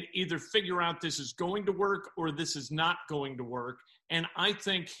and either figure out this is going to work or this is not going to work. And I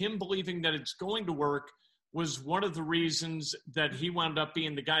think him believing that it's going to work was one of the reasons that he wound up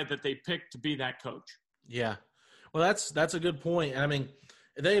being the guy that they picked to be that coach. Yeah. Well, that's a good point. I mean,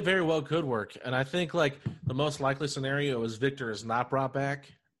 they very well could work. And I think like the most likely scenario is Victor is not brought back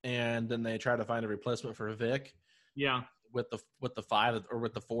and then they try to find a replacement for Vic. Yeah. With the five or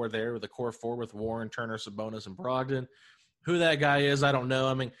with the four there, with the core four with Warren, Turner, Sabonis, and Brogdon. Who that guy is, I don't know.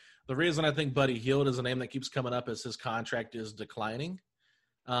 I mean, the reason I think Buddy Hield is a name that keeps coming up is his contract is declining.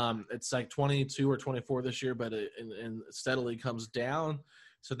 It's like 22 or 24 this year, but it steadily comes down.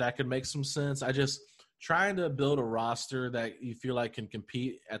 So that could make some sense. I just trying to build a roster that you feel like can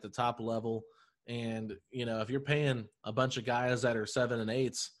compete at the top level. And, if you're paying a bunch of guys that are 7 and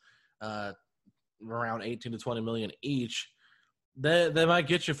 8s, around 18 to 20 million each, they might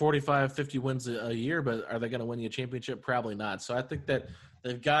get you 45, 50 wins a year, but are they going to win you a championship? Probably not. So I think that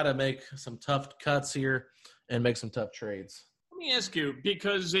they've got to make some tough cuts here and make some tough trades. Let me ask you,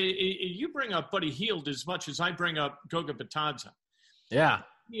 because you bring up Buddy Hield as much as I bring up Goga Bitadze. Yeah.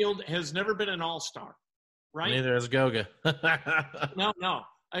 Hield has never been an all-star, right? Neither has Goga. No.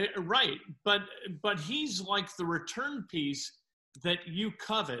 Right. But he's like the return piece that you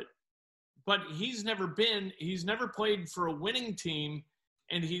covet. But he's never played for a winning team,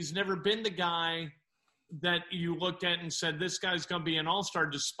 and he's never been the guy that you looked at and said, this guy's going to be an all-star,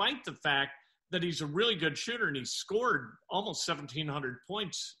 despite the fact that he's a really good shooter and he scored almost 1,700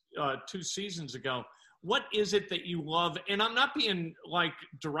 points 2 seasons ago. What is it that you love? And I'm not being like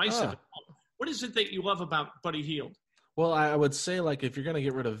derisive. What is it that you love about Buddy Hield? Well, I would say like if you're going to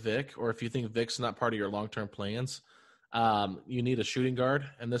get rid of Vic, or if you think Vic's not part of your long-term plans, you need a shooting guard,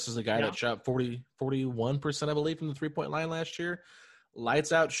 and this is a guy that shot 41%, I believe, from the three-point line last year.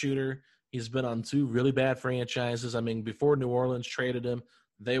 Lights out shooter. He's been on 2 really bad franchises. I mean, before New Orleans traded him,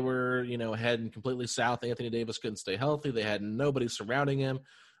 they were, heading completely south. Anthony Davis couldn't stay healthy. They had nobody surrounding him.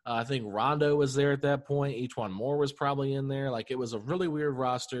 I think Rondo was there at that point. E'Twaun Moore was probably in there. Like, it was a really weird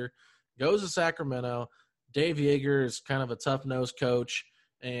roster. Goes to Sacramento. Dave Yeager is kind of a tough-nosed coach.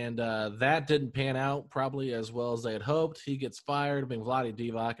 And that didn't pan out probably as well as they had hoped. He gets fired. I mean, Vlade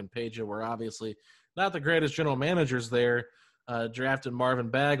Divac and Peja were obviously not the greatest general managers there. Drafted Marvin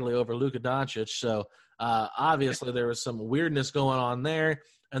Bagley over Luka Doncic. So obviously there was some weirdness going on there.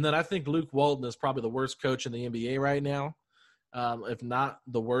 And then I think Luke Walton is probably the worst coach in the NBA right now, if not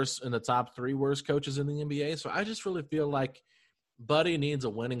the worst in the top 3 worst coaches in the NBA. So I just really feel like Buddy needs a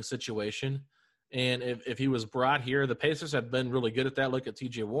winning situation. And if he was brought here, the Pacers have been really good at that. Look at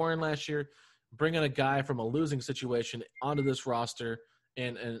T.J. Warren last year, bringing a guy from a losing situation onto this roster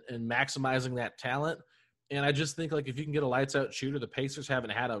and maximizing that talent. And I just think, like, if you can get a lights-out shooter, the Pacers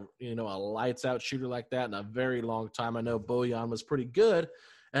haven't had a lights-out shooter like that in a very long time. I know Bojan was pretty good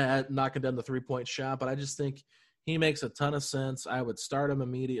at knocking down the three-point shot, but I just think he makes a ton of sense. I would start him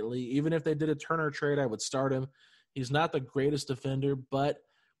immediately. Even if they did a Turner trade, I would start him. He's not the greatest defender, but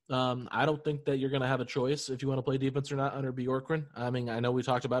I don't think that you're going to have a choice if you want to play defense or not under Bjorkgren. I mean, I know we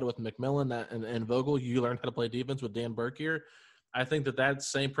talked about it with McMillan and Vogel. You learned how to play defense with Dan Burke here. I think that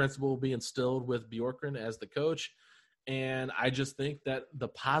same principle will be instilled with Bjorkgren as the coach. And I just think that the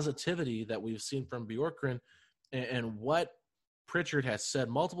positivity that we've seen from Bjorkgren and what Pritchard has said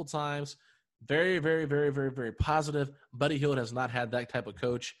multiple times, very, very, very, very, very positive. Buddy Hield has not had that type of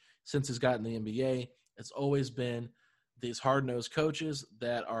coach since he's gotten the NBA. It's always been these hard-nosed coaches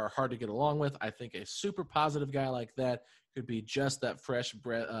that are hard to get along with. I think a super positive guy like that could be just that fresh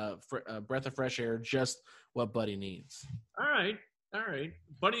breath of fresh air, just what Buddy needs. All right.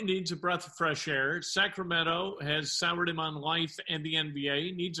 Buddy needs a breath of fresh air. Sacramento has soured him on life and the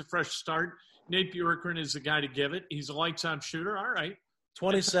NBA. Needs a fresh start. Nate Bjorkgren is the guy to give it. He's a lights-out shooter. All right.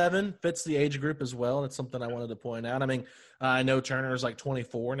 27 fits the age group as well. That's something I wanted to point out. I mean, I know Turner's like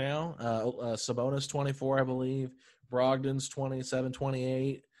 24 now. Sabonis 24, I believe. Brogdon's 27,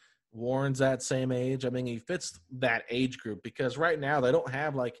 28. Warren's that same age. I mean, he fits that age group because right now they don't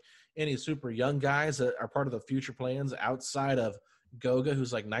have like any super young guys that are part of the future plans outside of Goga,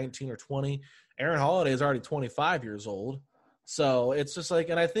 who's like 19 or 20. Aaron Holiday is already 25 years old. So it's just like,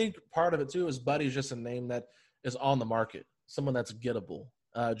 and I think part of it too is Buddy's just a name that is on the market, someone that's gettable.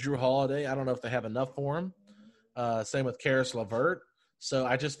 Drew Holiday, I don't know if they have enough for him. Same with Karis LeVert. So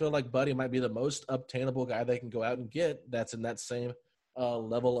I just feel like Buddy might be the most obtainable guy they can go out and get that's in that same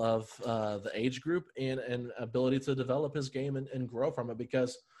level of the age group and ability to develop his game and grow from it,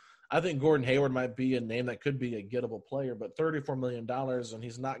 because I think Gordon Hayward might be a name that could be a gettable player, but $34 million and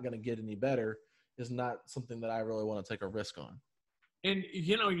he's not going to get any better is not something that I really want to take a risk on. And,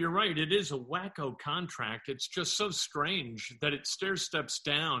 you're right. It is a wacko contract. It's just so strange that it stair-steps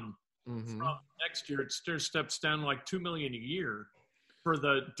down from next year. It stair-steps down like $2 million a year for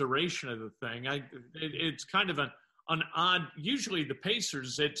the duration of the thing. It's kind of an odd – usually the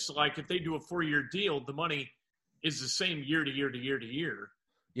Pacers, it's like if they do a 4-year deal, the money is the same year to year to year to year.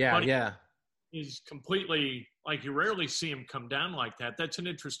 Yeah. He's completely – like you rarely see him come down like that. That's an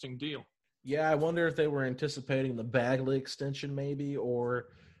interesting deal. Yeah, I wonder if they were anticipating the Bagley extension maybe, or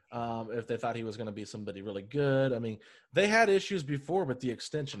if they thought he was going to be somebody really good. I mean, they had issues before with the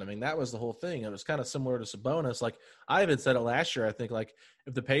extension. I mean, that was the whole thing. It was kind of similar to Sabonis. Like, I even said it last year, I think, like,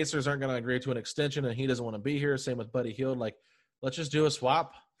 if the Pacers aren't going to agree to an extension and he doesn't want to be here, same with Buddy Hield, like, let's just do a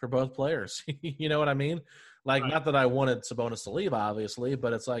swap for both players. You know what I mean? Like, right. Not that I wanted Sabonis to leave, obviously,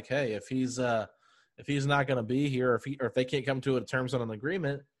 but it's like, hey, if he's not going to be here, or if they can't come to terms on an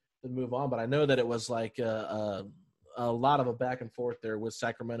agreement, then move on. But I know that it was like a lot of a back and forth there with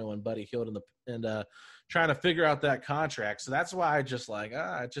Sacramento and Buddy Hield and trying to figure out that contract. So that's why I just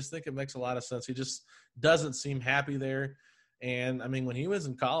think it makes a lot of sense. He just doesn't seem happy there. And I mean, when he was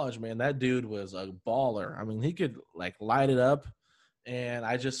in college, man, that dude was a baller. I mean, he could like light it up. And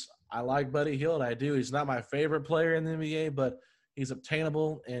I like Buddy Hield. I do. He's not my favorite player in the NBA, but he's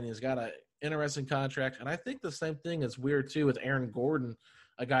obtainable and he's got an interesting contract. And I think the same thing is weird too with Aaron Gordon,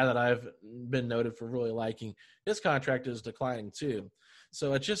 a guy that I've been noted for really liking. His contract is declining too.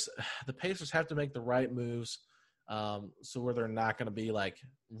 So it's just the Pacers have to make the right moves so where they're not going to be like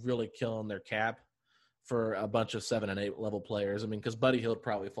really killing their cap for a bunch of 7 and 8 level players. I mean, because Buddy Hield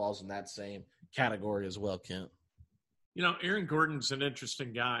probably falls in that same category as well, Kent. Aaron Gordon's an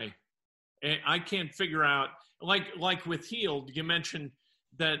interesting guy. And I can't figure out, like with Hield, you mentioned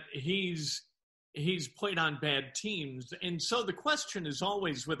that he's played on bad teams. And so the question is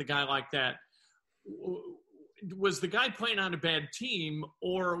always with a guy like that, was the guy playing on a bad team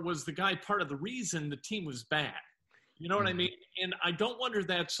or was the guy part of the reason the team was bad? You know what I mean? And I don't wonder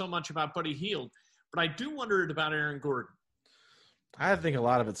that so much about Buddy Hield, but I do wonder it about Aaron Gordon. I think a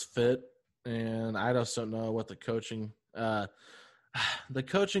lot of it's fit, and I just don't know what the coaching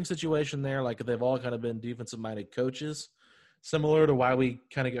situation there, like they've all kind of been defensive-minded coaches, similar to why we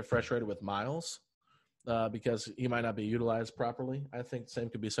kind of get frustrated with Miles because he might not be utilized properly. I think the same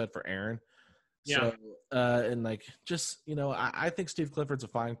could be said for Aaron. Yeah. So, and like just, I think Steve Clifford's a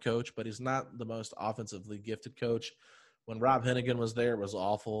fine coach, but he's not the most offensively gifted coach. When Rob Hennigan was there, it was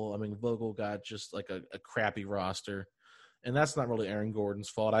awful. I mean, Vogel got just like a crappy roster. And that's not really Aaron Gordon's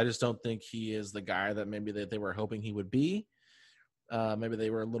fault. I just don't think he is the guy that maybe they were hoping he would be. Maybe they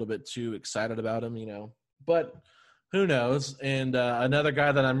were a little bit too excited about him, but who knows? And another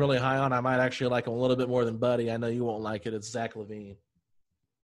guy that I'm really high on, I might actually like him a little bit more than Buddy. I know you won't like it. It's Zach LaVine.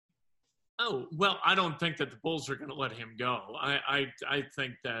 Oh, well, I don't think that the Bulls are going to let him go. I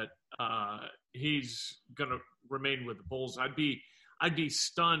think that he's going to remain with the Bulls. I'd be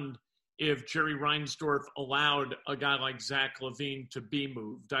stunned if Jerry Reinsdorf allowed a guy like Zach LaVine to be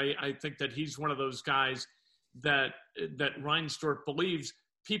moved. I think that he's one of those guys that Reinsdorf believes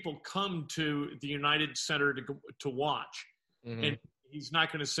people come to the United Center to watch. Mm-hmm. And he's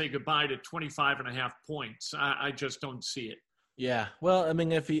not going to say goodbye to 25.5 points. I just don't see it. Yeah. Well, I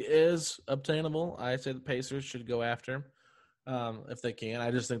mean, if he is obtainable, I say the Pacers should go after him if they can. I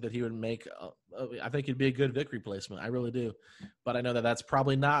just think that he would make I think he'd be a good Vic replacement. I really do. But I know that that's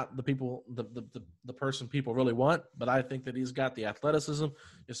probably not the person people really want. But I think that he's got the athleticism.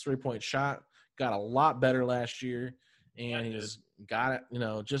 His 3-point shot got a lot better last year. And he's got it,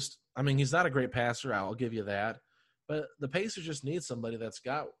 he's not a great passer. I'll give you that. But the Pacers just need somebody that's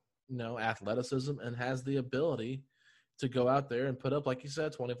got, athleticism and has the ability to go out there and put up, like you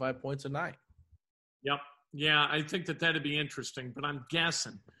said, 25 points a night. Yep. Yeah, I think that that'd be interesting, but I'm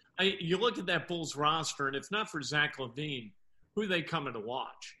guessing. You look at that Bulls roster, and if not for Zach LaVine, who are they coming to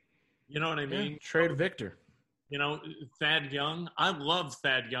watch? You know what I mean? Yeah, trade Victor. Thad Young. I love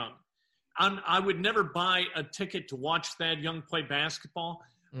Thad Young. I would never buy a ticket to watch Thad Young play basketball,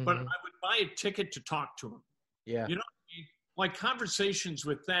 but I would buy a ticket to talk to him. Yeah. You know what I mean? Like conversations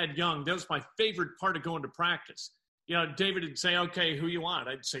with Thad Young, that was my favorite part of going to practice. David would say, okay, who you want?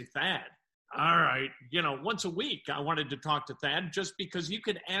 I'd say Thad. All right. Once a week I wanted to talk to Thad just because you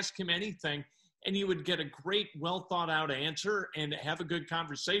could ask him anything and you would get a great, well thought out answer and have a good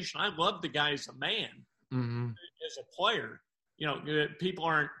conversation. I love the guy as a man, as a player.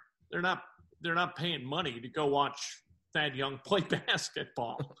 People they're not paying money to go watch Thad Young play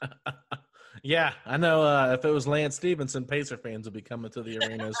basketball. Yeah, I know. If it was Lance Stevenson, Pacer fans would be coming to the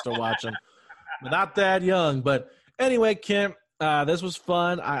arenas to watch him. But not Thad Young. But anyway, Kent, this was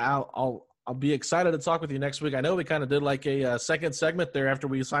fun. I'll be excited to talk with you next week. I know we kind of did like a second segment there after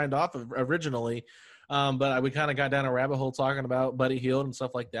we signed off originally, but we kind of got down a rabbit hole talking about Buddy Hield and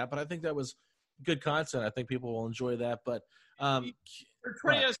stuff like that. But I think that was good content. I think people will enjoy that. But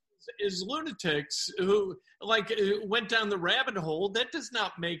portray us as lunatics who went down the rabbit hole. That does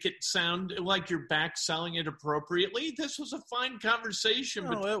not make it sound like you're back selling it appropriately. This was a fine conversation.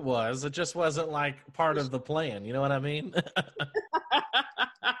 No, it was. It just wasn't like part of the plan. You know what I mean?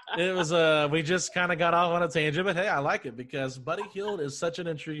 It was we just kind of got off on a tangent, but hey, I like it because Buddy Hield is such an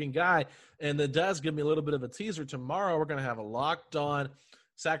intriguing guy, and it does give me a little bit of a teaser. Tomorrow we're going to have a Locked On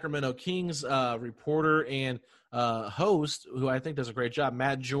Sacramento Kings reporter and host, who I think does a great job.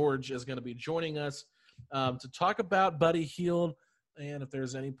 Matt George is going to be joining us to talk about Buddy Hield and if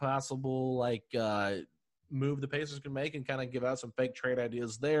there's any possible move the Pacers can make and kind of give out some fake trade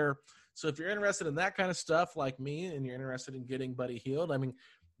ideas there. So if you're interested in that kind of stuff like me and you're interested in getting Buddy Hield,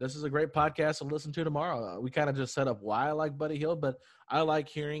 this is a great podcast to listen to tomorrow. We kind of just set up why I like Buddy Hield, but I like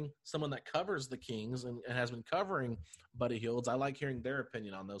hearing someone that covers the Kings and has been covering Buddy Hield. I like hearing their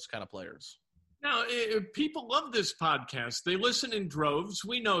opinion on those kind of players. Now, people love this podcast. They listen in droves.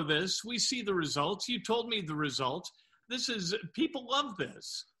 We know this. We see the results. You told me the results. People love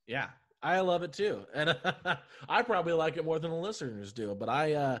this. Yeah, I love it too. And I probably like it more than the listeners do, but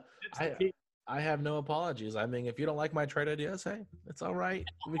I have no apologies. If you don't like my trade ideas, hey, it's all right.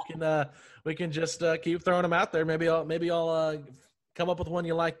 We can just keep throwing them out there. Maybe I'll come up with one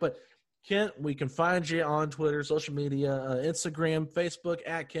you like. But Kent, we can find you on Twitter, social media, Instagram, Facebook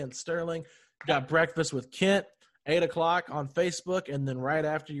at Kent Sterling. Got Breakfast with Kent, 8:00 on Facebook, and then right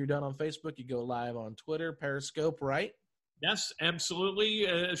after you're done on Facebook, you go live on Twitter, Periscope, right? Yes, absolutely.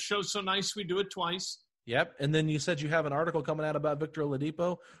 A show's so nice we do it twice. Yep. And then you said you have an article coming out about Victor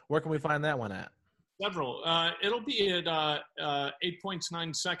Oladipo. Where can we find that one at? Several. It'll be at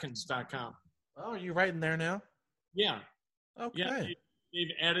 8.9seconds.com. Oh, are you writing there now? Yeah. Okay. Yeah,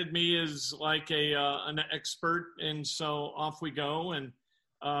 they've added me as like an expert, and so off we go. And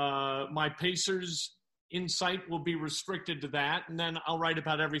my Pacers insight will be restricted to that, and then I'll write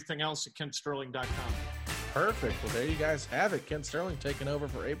about everything else at KentSterling.com. Perfect. Well, there you guys have it. Kent Sterling taking over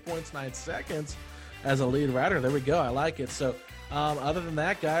for 8.9 seconds as a lead writer. There we go. I like it. So other than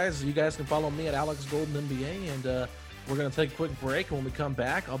that, guys, you guys can follow me at Alex Golden NBA, and we're going to take a quick break. And when we come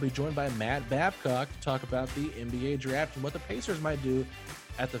back, I'll be joined by Matt Babcock to talk about the NBA draft and what the Pacers might do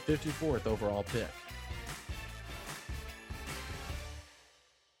at the 54th overall pick.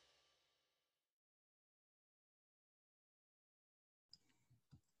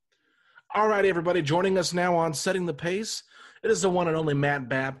 All right, everybody, joining us now on Setting the Pace It is the one and only Matt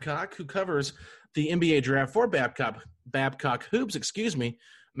Babcock, who covers the NBA draft for Babcock Hoops. Excuse me.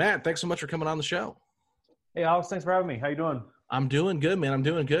 Matt, thanks so much for coming on the show. Hey, Alex, thanks for having me. How you doing? I'm doing good, man. I'm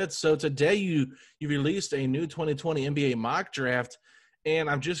doing good. So today you released a new 2020 NBA mock draft, and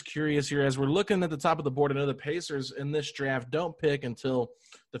I'm just curious here, as we're looking at the top of the board, I know the Pacers in this draft don't pick until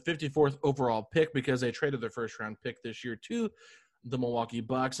the 54th overall pick because they traded their first-round pick this year to the Milwaukee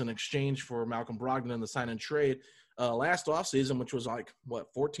Bucks in exchange for Malcolm Brogdon in the sign and trade last offseason, which was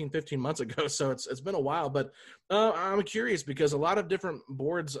 15 months ago. So it's been a while, but I'm curious because a lot of different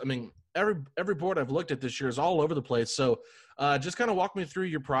boards, I mean, every board I've looked at this year is all over the place. So just kind of walk me through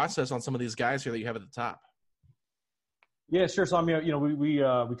your process on some of these guys here that you have at the top. Yeah, sure. So, I mean, we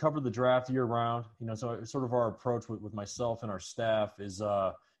cover the draft year round, so sort of our approach with myself and our staff is,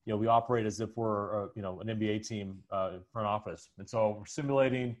 we operate as if we're, an NBA team front office. And so we're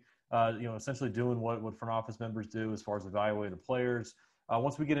simulating, essentially doing what front office members do as far as evaluating the players.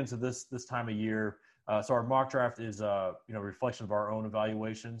 Once we get into this time of year, so our mock draft is, a reflection of our own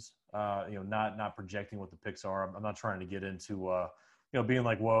evaluations, not projecting what the picks are. I'm not trying to get into, being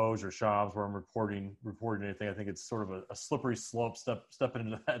like Woj or Shams where I'm reporting anything. I think it's sort of a slippery slope stepping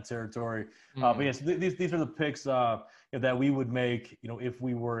into that territory. But yes, these are the picks that we would make, if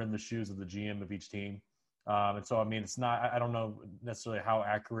we were in the shoes of the GM of each team. And so, I mean, it's not, I don't know necessarily how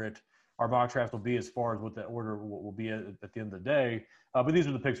accurate our mock draft will be as far as what the order will be at the end of the day. But these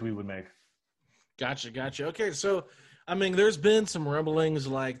are the picks we would make. Gotcha. Okay, so, I mean, there's been some rumblings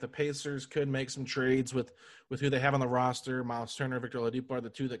like the Pacers could make some trades with who they have on the roster. Miles Turner, Victor Oladipo are the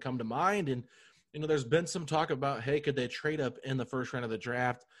two that come to mind. And, there's been some talk about, hey, could they trade up in the first round of the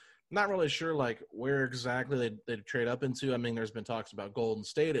draft? Not really sure, where exactly they'd trade up into. I mean, there's been talks about Golden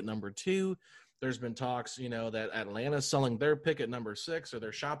State at number 2. There's been talks, that Atlanta's selling their pick at number 6, or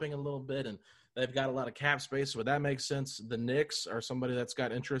they're shopping a little bit, and they've got a lot of cap space. So would that make sense? The Knicks are somebody that's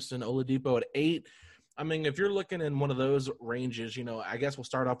got interest in Oladipo at 8. I mean, if you're looking in one of those ranges, I guess we'll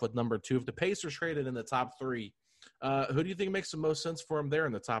start off with number 2. If the Pacers traded in the top 3, who do you think makes the most sense for them there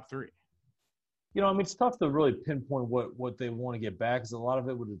in the top 3? I mean, it's tough to really pinpoint what they want to get back because a lot of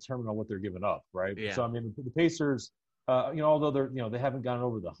it would determine on what they're giving up, right? Yeah. So, I mean, the Pacers, although they're, they haven't gotten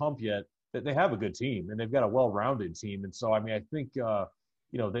over the hump yet, they have a good team and they've got a well-rounded team. And so, I mean, I think,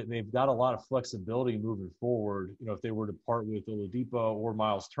 they've got a lot of flexibility moving forward. If they were to part with Oladipo or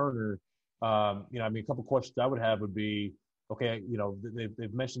Miles Turner, I mean, a couple questions I would have would be, okay,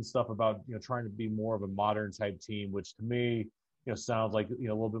 they've mentioned stuff about, trying to be more of a modern type team, which to me, sounds like, a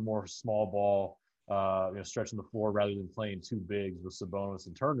little bit more small ball, stretching the floor rather than playing 2 bigs with Sabonis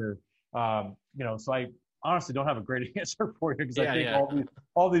and Turner. So I honestly don't have a great answer for you because I think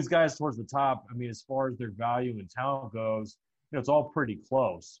all these guys towards the top, I mean, as far as their value and talent goes, it's all pretty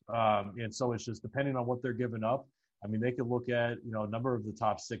close. And so it's just depending on what they're giving up. I mean, they could look at, a number of the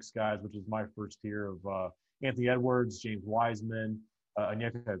top 6 guys, which is my first tier of Anthony Edwards, James Wiseman,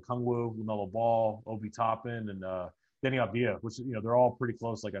 Onyeka Okongwu, LaMelo Ball, Obi Toppin, and Denny Avdija, which, they're all pretty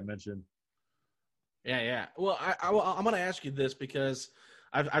close, like I mentioned. Yeah. Well, I'm going to ask you this because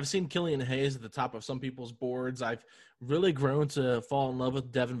I've seen Killian Hayes at the top of some people's boards. I've really grown to fall in love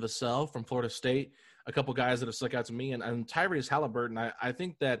with Devin Vassell from Florida State, a couple guys that have stuck out to me, and Tyrese Halliburton. I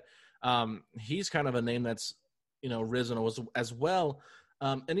think that he's kind of a name that's, risen as well.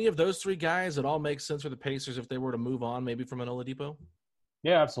 Any of those 3 guys that all make sense for the Pacers if they were to move on maybe from an Oladipo?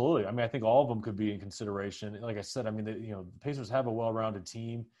 Yeah, absolutely. I mean, I think all of them could be in consideration. Like I said, I mean, the Pacers have a well-rounded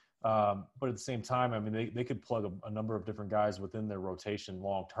team, but at the same time, I mean, they could plug a number of different guys within their rotation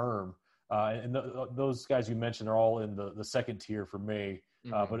long-term. And those guys you mentioned are all in the second tier for me,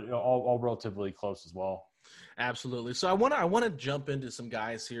 but all relatively close as well. Absolutely. So I want to jump into some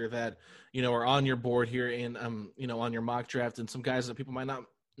guys here that, are on your board here and, on your mock draft, and some guys that people might not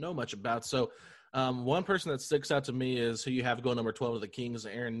know much about. So one person that sticks out to me is who you have going number 12 of the Kings,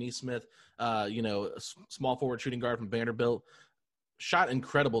 Aaron Nesmith, small forward shooting guard from Vanderbilt. Shot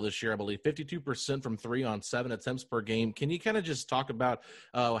incredible this year, I believe, 52% from 3 on 7 attempts per game. Can you kind of just talk about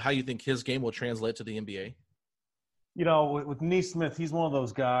how you think his game will translate to the NBA? With Nesmith, he's one of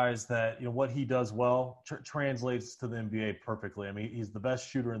those guys that, what he does well translates to the NBA perfectly. I mean, he's the best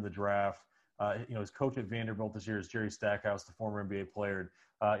shooter in the draft. His coach at Vanderbilt this year is Jerry Stackhouse, the former NBA player.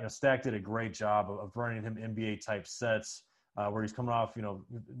 Stack did a great job of running him NBA-type sets where he's coming off,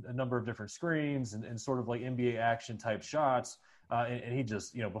 a number of different screens and sort of like NBA action-type shots. And he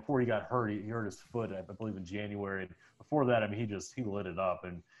just, before he got hurt, he hurt his foot, I believe, in January. And before that, I mean, he lit it up.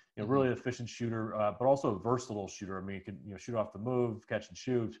 And really efficient shooter, but also a versatile shooter. I mean, he can shoot off the move, catch and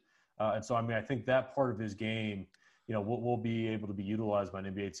shoot. And so, I mean, I think that part of his game, will be able to be utilized by an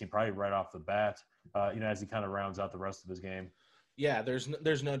NBA team probably right off the bat. as he kind of rounds out the rest of his game. Yeah,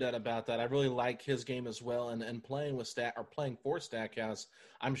 there's no doubt about that. I really like his game as well, and playing for Stackhouse,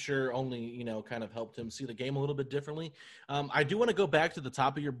 I'm sure only kind of helped him see the game a little bit differently. I do want to go back to the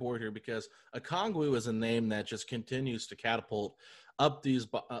top of your board here because Okongwu is a name that just continues to catapult up these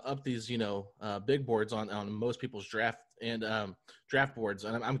big boards on most people's draft boards,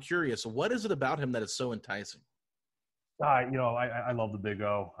 and I'm curious, what is it about him that is so enticing? I love the Big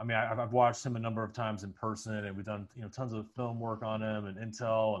O. I mean, I've watched him a number of times in person, and we've done tons of film work on him and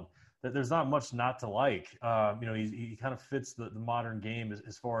intel, and there's not much not to like. He kind of fits the modern game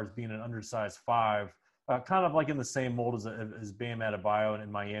as far as being an undersized 5, kind of like in the same mold as Bam Adebayo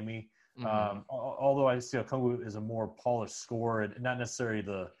in Miami. Mm-hmm. Although I see Okongwu is a more polished scorer, and not necessarily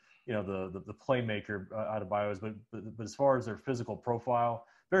the playmaker Adebayo is, but as far as their physical profile,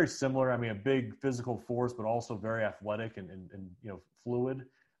 very similar. I mean, a big physical force, but also very athletic and fluid.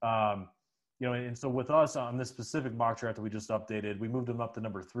 And so with us on this specific mock draft that we just updated, we moved him up to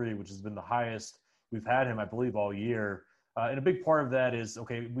number 3, which has been the highest we've had him, I believe, all year. And a big part of that is,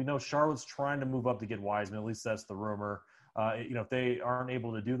 we know Charlotte's trying to move up to get Wiseman. At least that's the rumor. If they aren't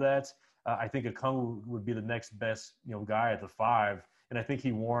able to do that, I think Okongwu would be the next best, guy at the 5. And I think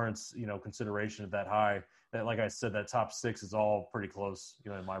he warrants, consideration at that high. That, like I said, that top 6 is all pretty close,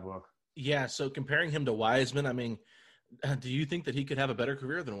 in my book. Yeah. So comparing him to Wiseman, I mean, do you think that he could have a better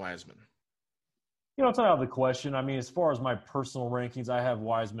career than Wiseman? It's not out of the question. I mean, as far as my personal rankings, I have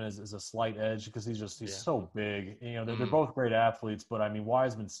Wiseman as a slight edge because he's so big. They're both great athletes, but I mean,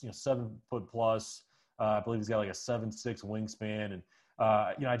 Wiseman's 7 foot plus. I believe he's got like a 7'6" wingspan, and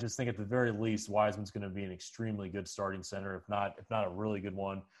I just think at the very least, Wiseman's going to be an extremely good starting center, if not a really good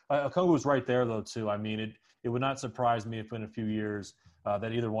one. Okongwu was right there though too. I mean, it would not surprise me if in a few years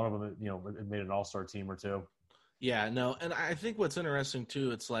that either one of them made an all-star team or two. Yeah, no, and I think what's interesting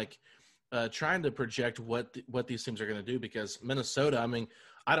too, it's like trying to project what these teams are going to do, because Minnesota, I mean,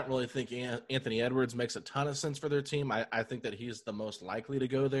 I don't really think Anthony Edwards makes a ton of sense for their team. I think that he's the most likely to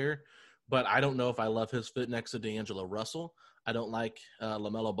go there, but I don't know if I love his fit next to D'Angelo Russell. I don't like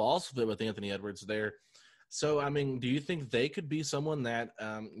LaMelo Ball's fit with Anthony Edwards there. So, I mean, do you think they could be someone that,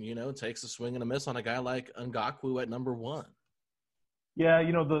 takes a swing and a miss on a guy like Ngakwu at number 1? Yeah,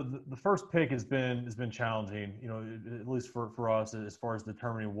 the first pick has been challenging, at least for us as far as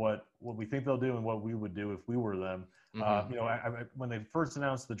determining what we think they'll do and what we would do if we were them. Mm-hmm. When they first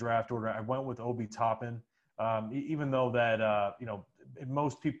announced the draft order, I went with Obi Toppin, even though that, in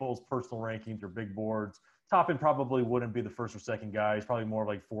most people's personal rankings or big boards, Toppin probably wouldn't be the first or second guy. He's probably more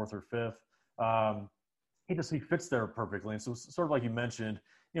like 4th or 5th. He fits there perfectly. And so sort of like you mentioned,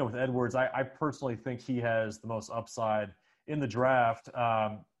 with Edwards, I personally think he has the most upside in the draft.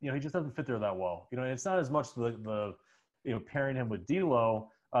 He just doesn't fit there that well. It's not as much the pairing him with D'Lo.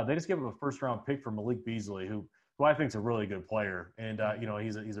 They just gave him a first-round pick for Malik Beasley, who I think is a really good player. And,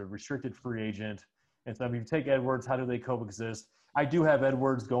 he's a restricted free agent. And so, I mean, if you take Edwards, how do they coexist? I do have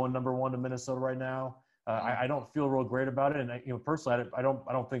Edwards going number 1 to Minnesota right now. I don't feel real great about it, and personally, I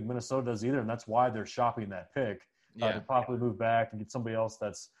don't think Minnesota does either, and that's why they're shopping that pick to possibly move back and get somebody else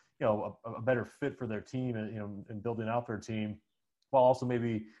that's a better fit for their team and building out their team, while also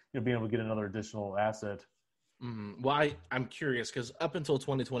maybe being able to get another additional asset. Mm-hmm. Well, I'm curious because up until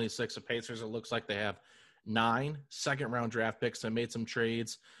 2026, the Pacers, it looks like they have 9 second-round draft picks. They made some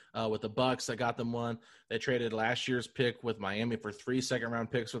trades with the Bucks that got them 1. They traded last year's pick with Miami for 3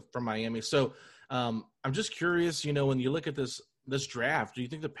 second-round picks from Miami. So I'm just curious, when you look at this draft, do you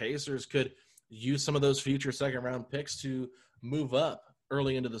think the Pacers could use some of those future second-round picks to move up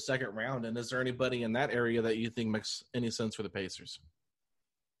early into the second round? And is there anybody in that area that you think makes any sense for the Pacers?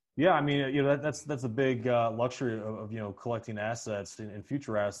 Yeah, I mean, that's a big luxury of collecting assets and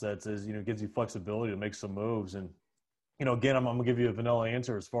future assets is gives you flexibility to make some moves. And again, I'm gonna give you a vanilla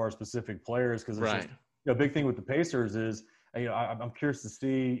answer as far as specific players because right. A big thing with the Pacers is I'm curious to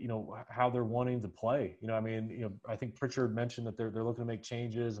see how they're wanting to play. I think Pritchard mentioned that they're looking to make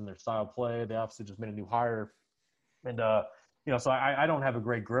changes in their style of play. They obviously just made a new hire, and so I don't have a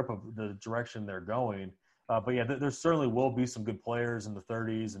great grip of the direction they're going. But yeah, there certainly will be some good players in the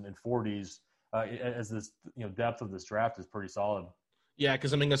 30s and 40s as this depth of this draft is pretty solid. Yeah,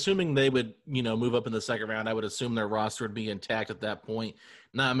 because assuming they would move up in the second round, I would assume their roster would be intact at that point,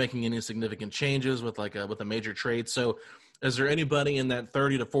 not making any significant changes with a major trade. So, is there anybody in that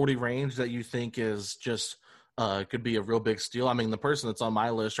 30 to 40 range that you think is just could be a real big steal? The person that's on my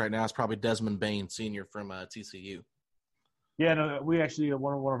list right now is probably Desmond Bain, senior from TCU. Yeah, no, we actually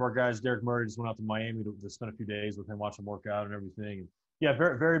one of our guys, Derek Murray, just went out to Miami to spend a few days with him, watch him work out and everything. And yeah,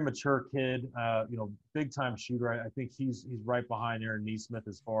 very very mature kid, big time shooter. I think he's right behind Aaron Nesmith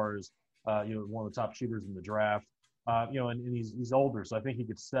as far as one of the top shooters in the draft. And he's older, so I think he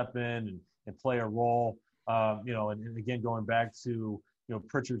could step in and play a role. And again, going back to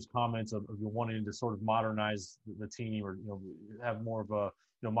Pritchard's comments of wanting to sort of modernize the team, or have more of a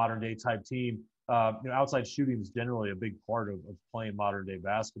modern day type team. Outside shooting is generally a big part of playing modern day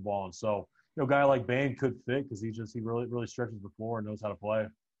basketball, and so a guy like Bane could fit because he really stretches the floor and knows how to play.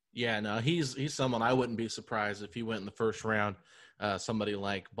 Yeah, no, he's someone I wouldn't be surprised if he went in the first round. Somebody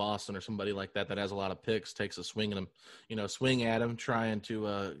like Boston or somebody like that has a lot of picks takes a swing at him, trying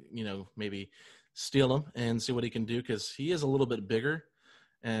to maybe steal him and see what he can do, because he is a little bit bigger,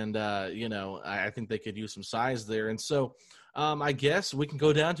 and I think they could use some size there. And so I guess we can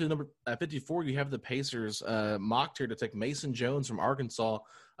go down to number 54. You have the Pacers mocked here to take Mason Jones from Arkansas.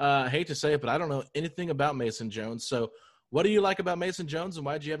 I hate to say it, but I don't know anything about Mason Jones. So what do you like about Mason Jones, and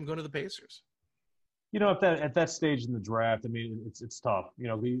why did you have him go to the Pacers? At that stage in the draft, I mean, it's tough.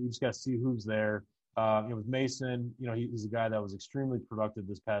 You just got to see who's there. With Mason, he's a guy that was extremely productive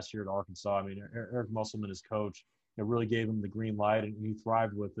this past year at Arkansas. I mean, Eric Musselman, his coach, really gave him the green light, and he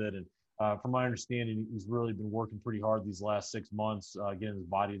thrived with it. And from my understanding, he's really been working pretty hard these last 6 months, getting his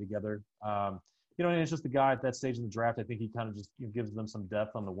body together. And it's just a guy at that stage in the draft. I think he kind of just gives them some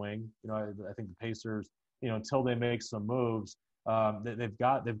depth on the wing. I think the Pacers, until they make some moves, they've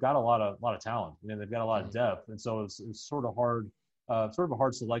got a lot of talent. They've got a lot of depth, and so it's sort of a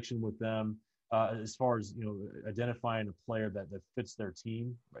hard selection with them as far as identifying a player that fits their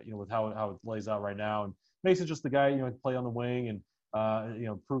team, right? With how it lays out right now. And Mason's just the guy play on the wing and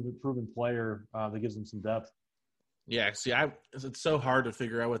proven player that gives them some depth. Yeah, see, it's so hard to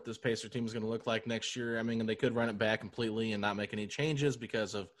figure out what this Pacer team is going to look like next year. I mean, they could run it back completely and not make any changes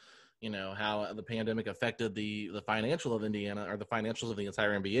because of how the pandemic affected the financial of Indiana, or the financials of the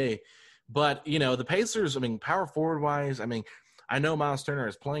entire NBA. But, the Pacers, I mean, power forward wise, I mean, I know Miles Turner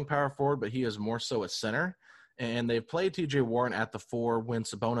is playing power forward, but he is more so a center. And they've played TJ Warren at the 4 when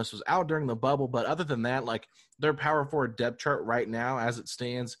Sabonis was out during the bubble. But other than that, like, their power forward depth chart right now, as it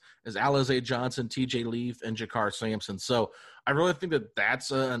stands, is Alize Johnson, TJ Leaf, and Jakar Sampson. So I really think that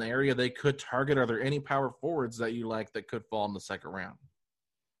that's an area they could target. Are there any power forwards that you like that could fall in the second round?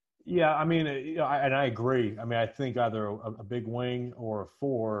 Yeah, I mean, and I agree. I mean, I think either a big wing or a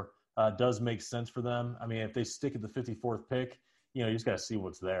 4 does make sense for them. I mean, if they stick at the 54th pick, you just got to see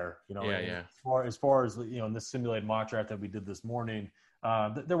what's there. Yeah. As far as in this simulated mock draft that we did this morning,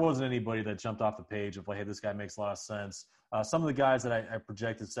 there wasn't anybody that jumped off the page of like, hey, this guy makes a lot of sense. Some of the guys that I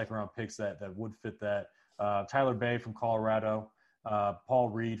projected second round picks that would fit that: Tyler Bay from Colorado, Paul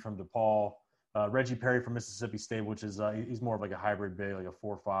Reed from DePaul, Reggie Perry from Mississippi State, which is he's more of like a hybrid big, like a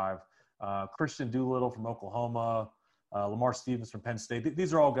 4-5. Christian Doolittle from Oklahoma, Lamar Stevens from Penn State.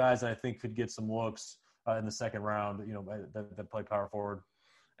 These are all guys that I think could get some looks in the second round, that play power forward.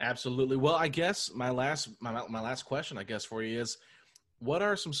 Absolutely. Well, I guess my last question, I guess, for you is, what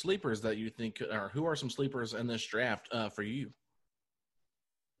are some sleepers that you think, or who are some sleepers in this draft for you?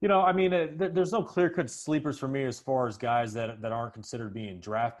 I mean, there's no clear-cut sleepers for me as far as guys that aren't considered being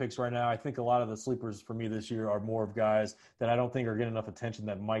draft picks right now. I think a lot of the sleepers for me this year are more of guys that I don't think are getting enough attention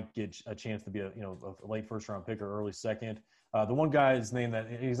that might get a chance to be a late first-round pick or early second. The one guy's name that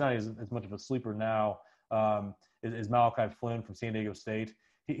he's not as much of a sleeper now is Malachi Flynn from San Diego State.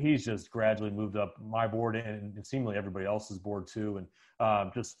 He's just gradually moved up my board and seemingly everybody else's board too.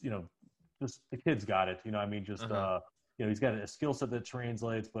 And just the kid's got it. He's got a skill set that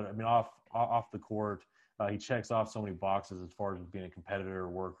translates, but I mean, off the court, he checks off so many boxes as far as being a competitor,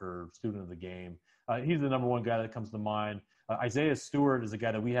 worker, student of the game. He's the number one guy that comes to mind. Isaiah Stewart is a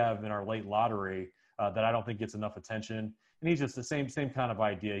guy that we have in our late lottery that I don't think gets enough attention. And he's just the same kind of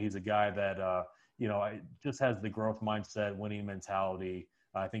idea. He's a guy that, just has the growth mindset, winning mentality.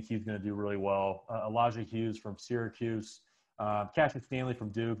 I think he's going to do really well. Elijah Hughes from Syracuse, Cassius Stanley from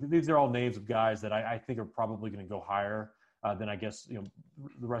Duke. These are all names of guys that I think are probably going to go higher than I guess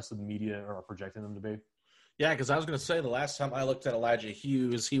the rest of the media are projecting them to be. Yeah, because I was going to say the last time I looked at Elijah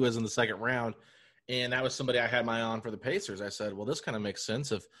Hughes, he was in the second round, and that was somebody I had my eye on for the Pacers. I said, well, this kind of makes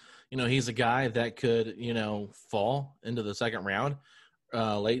sense if he's a guy that could fall into the second round.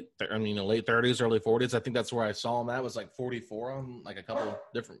 Late 30s, early 40s. I think that's where I saw him. That was like 44 on like a couple of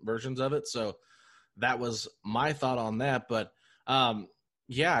different versions of it. So that was my thought on that. But I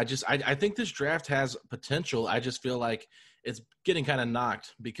think this draft has potential. I just feel like it's getting kind of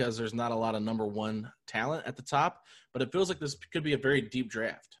knocked because there's not a lot of number one talent at the top. But it feels like this could be a very deep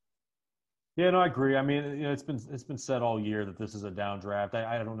draft. Yeah, no, I agree. I mean, it's been said all year that this is a down draft.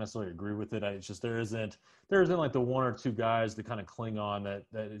 I don't necessarily agree with it. It's just there isn't like the one or two guys that kind of cling on that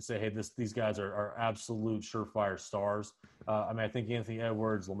say, hey, these guys are absolute surefire stars. I mean, I think Anthony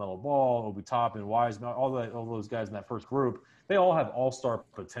Edwards, LaMelo Ball, Obi Toppin, Wiseman, all those guys in that first group, they all have all-star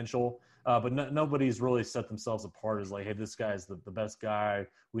potential. But nobody's really set themselves apart as like, hey, this guy's the best guy.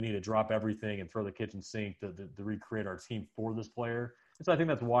 We need to drop everything and throw the kitchen sink to recreate our team for this player. And so I think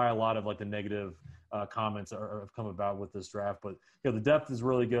that's why a lot of like the negative comments have come about with this draft. But the depth is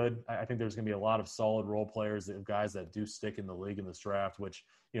really good. I think there's going to be a lot of solid role players, guys that do stick in the league in this draft, which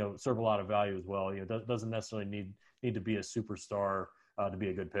serve a lot of value as well. Doesn't necessarily need to be a superstar to be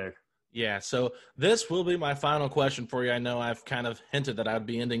a good pick. Yeah, so this will be my final question for you. I know I've kind of hinted that I'd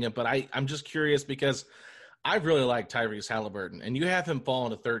be ending it, but I'm just curious because I really like Tyrese Halliburton, and you have him falling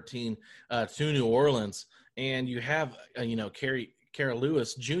to 13 to New Orleans, and you have Kara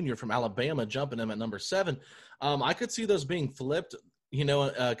Lewis Jr. from Alabama jumping him at number 7. I could see those being flipped,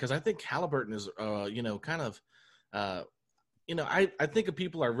 because I think Halliburton is, I think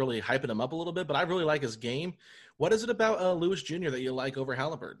people are really hyping him up a little bit, but I really like his game. What is it about Lewis Jr. that you like over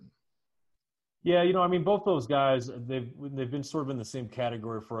Halliburton? Yeah, I mean, both those guys, they've been sort of in the same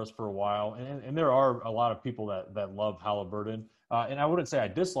category for us for a while, and there are a lot of people that love Halliburton, and I wouldn't say I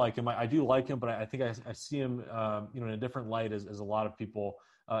dislike him. I do like him, but I think I see him, in a different light as a lot of people,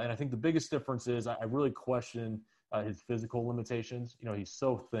 and I think the biggest difference is I really question his physical limitations. He's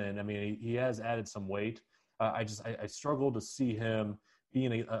so thin. I mean, he has added some weight. I struggle to see him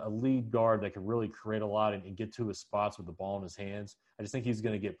being a lead guard that can really create a lot and get to his spots with the ball in his hands. I just think he's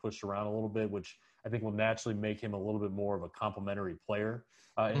going to get pushed around a little bit, which I think will naturally make him a little bit more of a complementary player.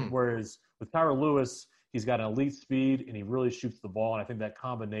 Whereas with Kira Lewis, he's got an elite speed and he really shoots the ball. And I think that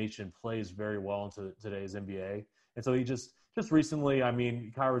combination plays very well into today's NBA. And so he just recently, I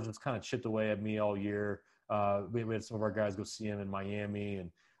mean, Kyra's just kind of chipped away at me all year. We had some of our guys go see him in Miami.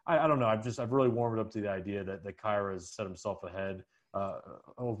 And I don't know. I've really warmed up to the idea that Kyra has set himself ahead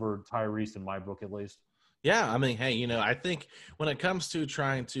over Tyrese in my book, at least. Yeah, I mean, hey, I think when it comes to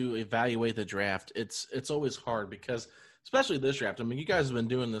trying to evaluate the draft, it's always hard because, especially this draft, I mean, you guys have been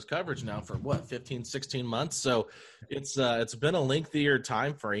doing this coverage now for 15, 16 months, so it's been a lengthier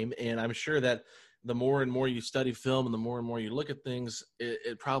time frame, and I'm sure that the more and more you study film and the more you look at things,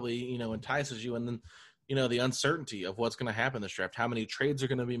 it probably entices you, and then the uncertainty of what's going to happen this draft, how many trades are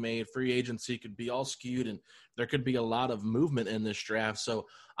going to be made, free agency could be all skewed, and there could be a lot of movement in this draft. So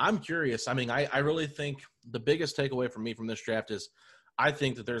I'm curious. I mean, I really think the biggest takeaway for me from this draft is I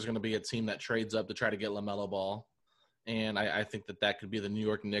think that there's going to be a team that trades up to try to get LaMelo Ball. And I think that could be the New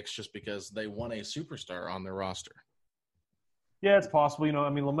York Knicks just because they want a superstar on their roster. Yeah, it's possible. I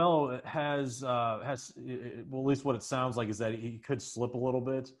mean, LaMelo has well, at least what it sounds like is that he could slip a little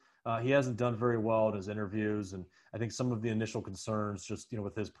bit. He hasn't done very well in his interviews, and I think some of the initial concerns just,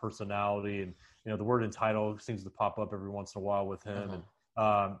 with his personality and, the word entitled seems to pop up every once in a while with him.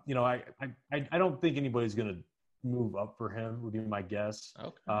 Uh-huh. And, I don't think anybody's going to move up for him would be my guess.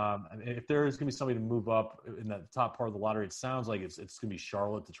 Okay. If there is going to be somebody to move up in that top part of the lottery, it sounds like it's going to be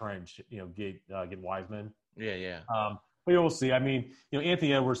Charlotte to try and, get Wiseman. Yeah. But we'll see. I mean,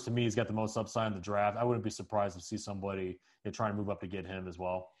 Anthony Edwards to me has got the most upside in the draft. I wouldn't be surprised to see somebody try and move up to get him as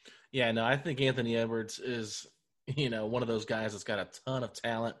well. Yeah, no, I think Anthony Edwards is, one of those guys that's got a ton of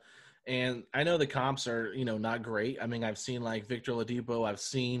talent. And I know the comps are, not great. I mean, I've seen like Victor Oladipo.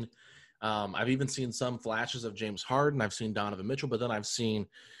 I've even seen some flashes of James Harden. I've seen Donovan Mitchell, but then I've seen,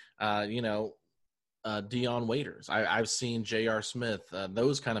 Dion Waiters. I've seen J.R. Smith,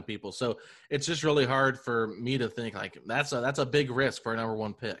 those kind of people. So it's just really hard for me to think like that's a big risk for a number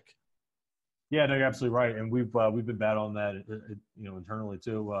one pick. Yeah, no, you're absolutely right, and we've been bad on that, internally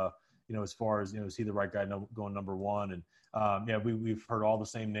too. As far as is he the right guy going number one? And we've heard all the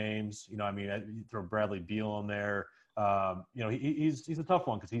same names. I mean, you throw Bradley Beal in there. He's a tough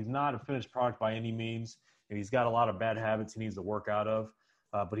one because he's not a finished product by any means. He's got a lot of bad habits he needs to work out of,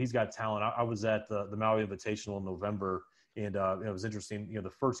 but he's got talent. I was at the Maui Invitational in November, and it was interesting. The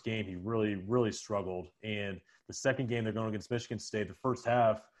first game he really, really struggled, and the second game they're going against Michigan State, the first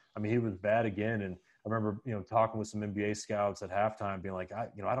half, I mean, he was bad again. And I remember, talking with some NBA scouts at halftime being like, I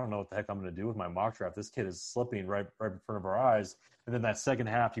don't know what the heck I'm going to do with my mock draft. This kid is slipping right in front of our eyes. And then that second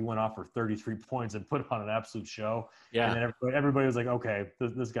half, he went off for 33 points and put on an absolute show. Yeah. And then everybody was like, okay,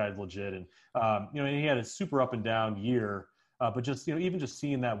 this guy's legit. And, and he had a super up and down year. But just, even just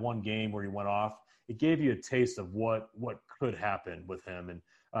seeing that one game where he went off, it gave you a taste of what could happen with him. And,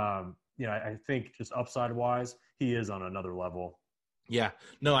 I think just upside wise, he is on another level. Yeah,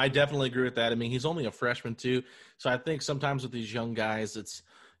 no, I definitely agree with that. I mean, he's only a freshman too. So I think sometimes with these young guys, it's,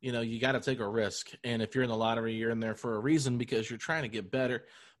 you got to take a risk. And if you're in the lottery, you're in there for a reason because you're trying to get better.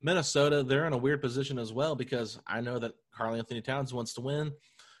 Minnesota, they're in a weird position as well because I know that Karl-Anthony Towns wants to win.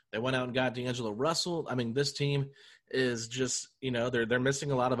 They went out and got D'Angelo Russell. I mean, this team is just, they're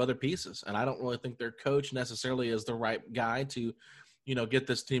missing a lot of other pieces. And I don't really think their coach necessarily is the right guy to, get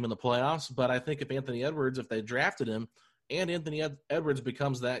this team in the playoffs. But I think if Anthony Edwards, if they drafted him and Anthony Edwards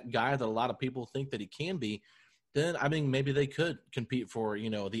becomes that guy that a lot of people think that he can be, then I mean, maybe they could compete for, the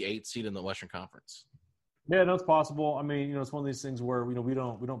 8th seed in the Western Conference. Yeah, no, it's possible. I mean, it's one of these things where, we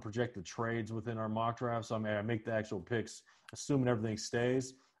don't project the trades within our mock draft. So, I mean, I make the actual picks, assuming everything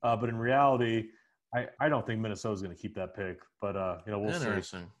stays. But in reality, I don't think Minnesota's going to keep that pick. But, we'll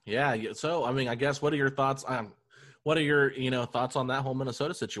see. Yeah. So, I mean, I guess what are your thoughts on what are your, thoughts on that whole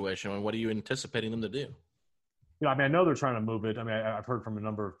Minnesota situation? And what are you anticipating them to do? I mean, I know they're trying to move it. I mean, I've heard from a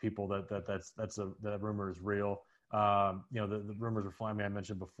number of people that rumor is real. The rumors are flying. I mean, I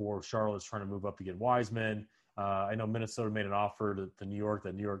mentioned before, Charlotte's trying to move up to get Wiseman. I know Minnesota made an offer to New York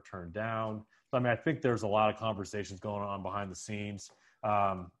that New York turned down. So, I mean, I think there's a lot of conversations going on behind the scenes.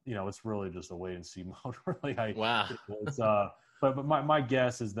 It's really just a wait and see mode. Really, wow. But my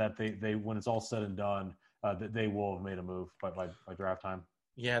guess is that they when it's all said and done, that they will have made a move by draft time.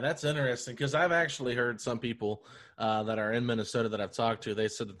 Yeah, that's interesting because I've actually heard some people that are in Minnesota that I've talked to. They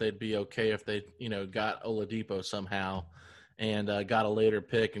said that they'd be okay if they, got Oladipo somehow and got a later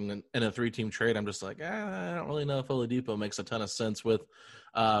pick in a 3-team trade. I'm just like, I don't really know if Oladipo makes a ton of sense with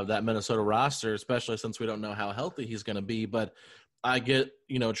that Minnesota roster, especially since we don't know how healthy he's going to be. But I get,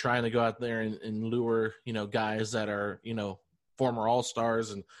 trying to go out there and lure, guys that are, former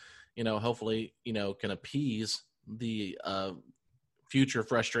All-Stars and, hopefully, can appease the future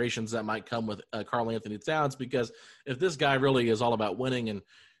frustrations that might come with Karl-Anthony Towns, because if this guy really is all about winning and,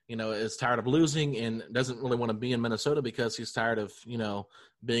 is tired of losing and doesn't really want to be in Minnesota because he's tired of,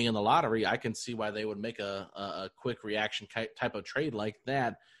 being in the lottery, I can see why they would make a quick reaction type of trade like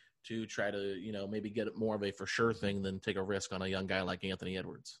that to try to, maybe get more of a for sure thing than take a risk on a young guy like Anthony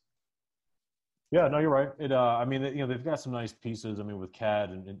Edwards. Yeah, no, you're right. I mean, they've got some nice pieces. I mean, with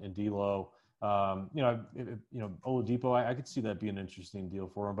Cad and D'Lo. Oladipo, I could see that being an interesting deal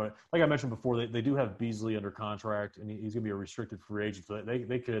for him. But like I mentioned before, they do have Beasley under contract, and he's going to be a restricted free agent. So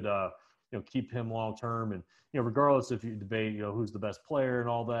they could, keep him long term. And regardless if you debate, who's the best player and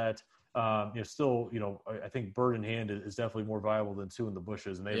all that, still, I think bird in hand is definitely more valuable than 2 in the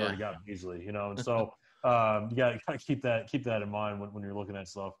bushes, and they've already got Beasley. And so you got to kind of keep that in mind when you're looking at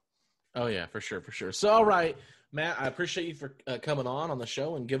stuff. Oh, yeah, for sure. So, all right, Matt, I appreciate you for coming on the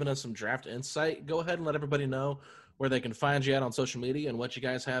show and giving us some draft insight. Go ahead and let everybody know where they can find you at on social media and what you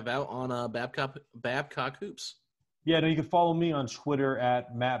guys have out on Babcock Hoops. Yeah, no, you can follow me on Twitter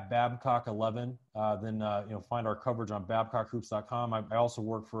at MattBabcock11. Then find our coverage on BabcockHoops.com. I also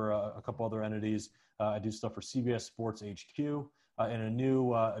work for a couple other entities. I do stuff for CBS Sports HQ. And a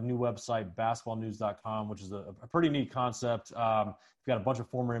new website, basketballnews.com, which is a pretty neat concept. We've got a bunch of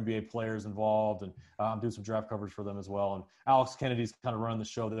former NBA players involved, and I'm doing some draft coverage for them as well. And Alex Kennedy's kind of running the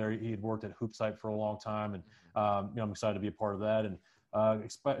show there. He had worked at Hoopsite for a long time, and I'm excited to be a part of that. And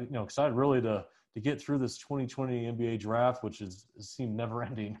excited really to get through this 2020 NBA draft, which seemed never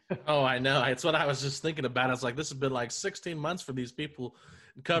ending. Oh, I know. It's what I was just thinking about. It's like this has been like 16 months for these people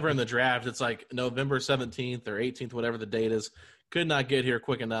covering the draft. It's like November 17th or 18th, whatever the date is. Could not get here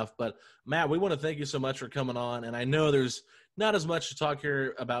quick enough. But, Matt, we want to thank you so much for coming on. And I know there's not as much to talk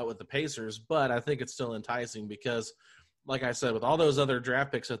here about with the Pacers, but I think it's still enticing because, like I said, with all those other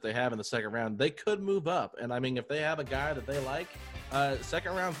draft picks that they have in the second round, they could move up. And, I mean, if they have a guy that they like,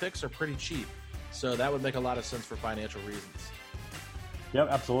 second-round picks are pretty cheap. So that would make a lot of sense for financial reasons. Yep,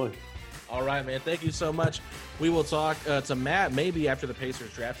 absolutely. All right, man. Thank you so much. We will talk to Matt maybe after the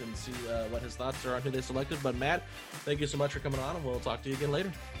Pacers draft and see what his thoughts are on who they selected. But, Matt, thank you so much for coming on, and we'll talk to you again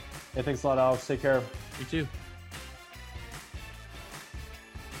later. Hey, thanks a lot, Alex. Take care. You too.